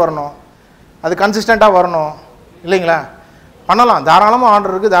ரேட்டு வரணும், அது கன்சிஸ்டண்ட்டாக வரணும், இல்லைங்களா? பண்ணலாம், தாராளமாக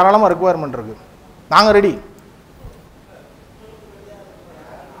ஆர்டர் இருக்குது, தாராளமாக ரெக்குவயர்மெண்ட் இருக்குது. நாங்கள் ரெடி.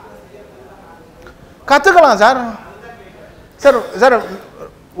 கற்றுக்கலாம் சார். சார் சார்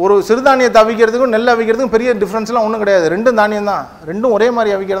ஒரு சிறுதானியத்தை அவிக்கிறதுக்கும் நெல் அவிக்கிறதுக்கும் பெரிய டிஃப்ரென்ஸ்லாம் ஒன்றும் கிடையாது. ரெண்டும் தானியம் தான், ரெண்டும் ஒரே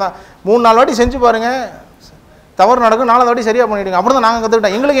மாதிரி அவிக்கிறது தான். 3-4 வாட்டி செஞ்சு பாருங்கள், தவறு நடக்கும். 4வது வாட்டி சரியாக பண்ணிவிடுங்க. அப்படி தான் நாங்கள்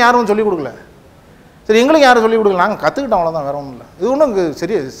கற்றுக்கிட்டோம். எங்களுக்கு யாரும் சொல்லிக் கொடுக்கல. சரி, எங்களுக்கு யாரும் சொல்லிக் கொடுக்கல, நாங்கள் கற்றுக்கிட்டோம், அவ்வளோதான், வேறு ஒன்றும் இல்லை. இது ஒன்றும்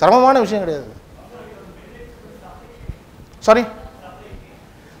சரி சிரமமான விஷயம் கிடையாது. Sorry,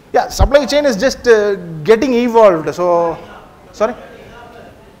 yeah, supply chain is just getting ஈவால்வ்டு. So sorry,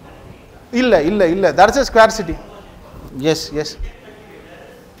 இல்லை இல்லை இல்லை, தட்ஸ் எ ஸ்குவார்சிட்டி. எஸ் எஸ்,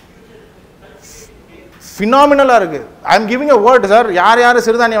 ஃபினாமினலாக இருக்குது. I am giving a word sir. யார் யார்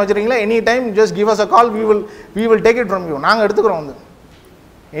சிறுதானியம் வச்சுருக்கீங்களா, any time just give as a call, we will take it from you. நாங்கள் எடுத்துக்கிறோம் வந்து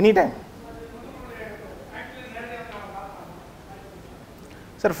எனி டைம்.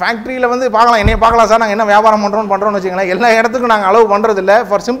 சார் ஃபேக்ட்ரியில் வந்து பார்க்கலாம், என்னைய பார்க்கலாம் சார், நாங்கள் என்ன வியாபாரம் பண்ணுறோன்னு வச்சுங்களேன். எல்லா இடத்துக்கும் நாங்கள் அலோவ் பண்ணுறதில்ல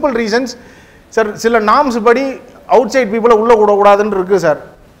ஃபார் சிம்பிள் ரீசன்ஸ் சார். சில நார்ம்ஸ் படி அவுட் சைட் பீப்புளை உள்ளே விடக்கூடாதுன்னு இருக்குது சார்.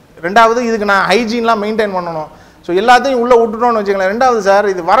 ரெண்டாவது இதுக்கு நான் ஹைஜீன்லாம் மெயின்டைன் பண்ணணும். ஸோ எல்லாத்தையும் உள்ளே விட்டுட்டோன்னு வச்சுக்கலாம். ரெண்டாவது சார்,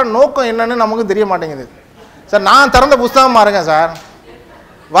 இது வர நோக்கம் என்னன்னு நமக்கு தெரிய மாட்டேங்குது சார். நான் திறந்த புஸ்தகம் பாருங்க சார்,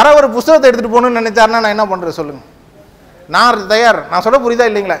 வர ஒரு புஸ்தகத்தை எடுத்துகிட்டு போகணுன்னு நினைச்சாருன்னா நான் என்ன பண்ணுறது சொல்லுங்கள். நான் தயார். நான் சொல்ல புரியுதா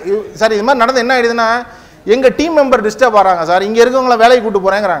இல்லைங்களா சார்? இது மாதிரி நடந்து என்ன ஆயிடுதுன்னா, எங்கள் டீம் மெம்பர் டிஸ்டர்ப் ஆகிறாங்க சார், இங்கே இருக்கவங்கள வேலைக்கு கூப்பிட்டு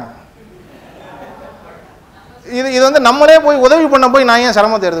போகிறேங்கிறாங்க. இது வந்து நம்மளே போய் உதவி பண்ண போய் நான் ஏன்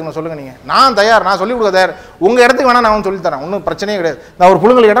சிரமத்தை எடுத்துக்கணும் சொல்லுங்கள் நீங்கள்? நான் தயார், நான் சொல்லிக் கொடுக்க தயார். உங்கள் இடத்துக்கு வேணால் நான் சொல்லித்தரேன், ஒன்றும் பிரச்சனையே கிடையாது. நான் ஒரு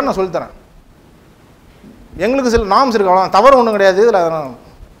புழுங்கல் இடம் நான் சொல்லித்தரேன். எங்களுக்கு சில நார்ம்ஸ் இருக்கு, அவ்வளோ தவறு ஒன்றும் கிடையாது இதில். அதெல்லாம்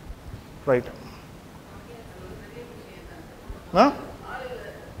ரைட்.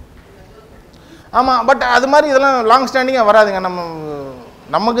 ஆமாம், பட் அது மாதிரி இதெல்லாம் லாங் ஸ்டாண்டிங்காக வராதுங்க.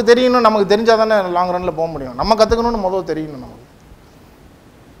 நமக்கு தெரியணும், நமக்கு தெரிஞ்சால் தானே லாங் ரனில் போக முடியும். நம்ம கற்றுக்கணும்னு முதல் தெரியணும் நமக்கு.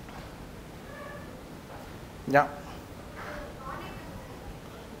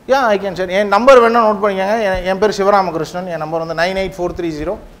 I can sir. N number வேணால் நோட் பண்ணிக்கோங்க. என் பேர் சிவராமகிருஷ்ணன். என் நம்பர் வந்து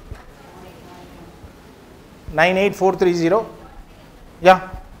 98430 98430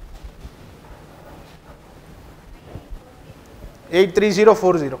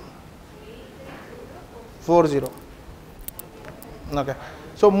 83040 ஓகே.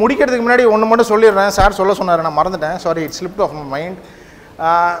 ஸோ முடிக்கிறதுக்கு முன்னாடி ஒன்று மட்டும் சொல்லிடுறேன். சார் சொல்ல சொன்னார், நான் மறந்துட்டேன், sorry, it slipped of my mind.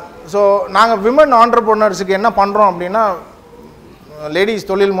 So நாங்கள் விமன் ஆண்டர்ப்ரனர்ஸுக்கு என்ன பண்ணுறோம் அப்படின்னா, லேடிஸ்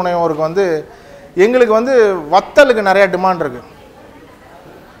தொழில் முனைவோருக்கு வந்து எங்களுக்கு வந்து வத்தலுக்கு நிறையா டிமாண்ட் இருக்குது.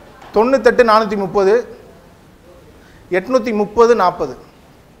 98 430 830 40.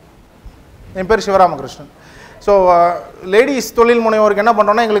 என் பேர் சிவராமகிருஷ்ணன். ஸோ லேடிஸ் தொழில் முனைவோருக்கு என்ன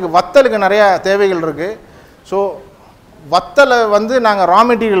பண்ணுறோன்னா, எங்களுக்கு வத்தலுக்கு நிறையா தேவைகள் இருக்குது. ஸோ வத்தலை வந்து நாங்கள் ரா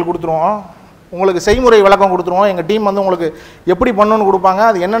மெட்டீரியல் கொடுத்துருவோம், உங்களுக்கு செய்முறை விளக்கம் கொடுத்துருவோம். எங்கள் டீம் வந்து உங்களுக்கு எப்படி பண்ணணும்னு கொடுப்பாங்க,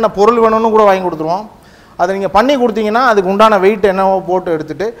 அது என்னென்ன பொருள் வேணும்னு கூட வாங்கி கொடுத்துருவோம். அதை நீங்கள் பண்ணி கொடுத்தீங்கன்னா அதுக்கு உண்டான வெயிட் என்னவோ போட்டு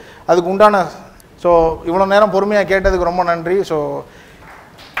எடுத்துகிட்டு அதுக்கு உண்டான. ஸோ இவ்வளோ நேரம் பொறுமையாக கேட்டதுக்கு ரொம்ப நன்றி. ஸோ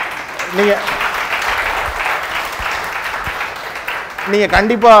நீங்கள்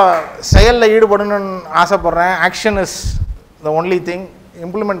கண்டிப்பாக செயலில் ஈடுபடணும்னு ஆசைப்பட்றேன். Action is the only thing.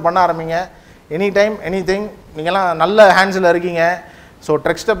 Implement பண்ண ஆரம்பிங்க. Any time any thing. நீங்கள்லாம் நல்ல ஹேண்ட்ஸில் இருக்கீங்க. So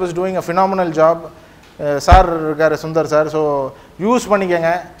ட்ரெக்ஸ்டெப் is doing a phenomenal job. Sir இருக்கார், சுந்தர் சார். ஸோ யூஸ்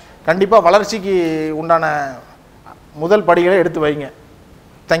பண்ணிக்கங்க. கண்டிப்பாக வளர்ச்சிக்கு உண்டான முதல் படிகளை எடுத்து வைங்க.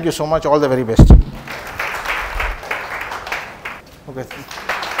 Thank you so much. All the very best. Okay,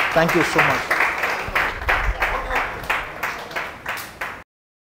 thank you so much.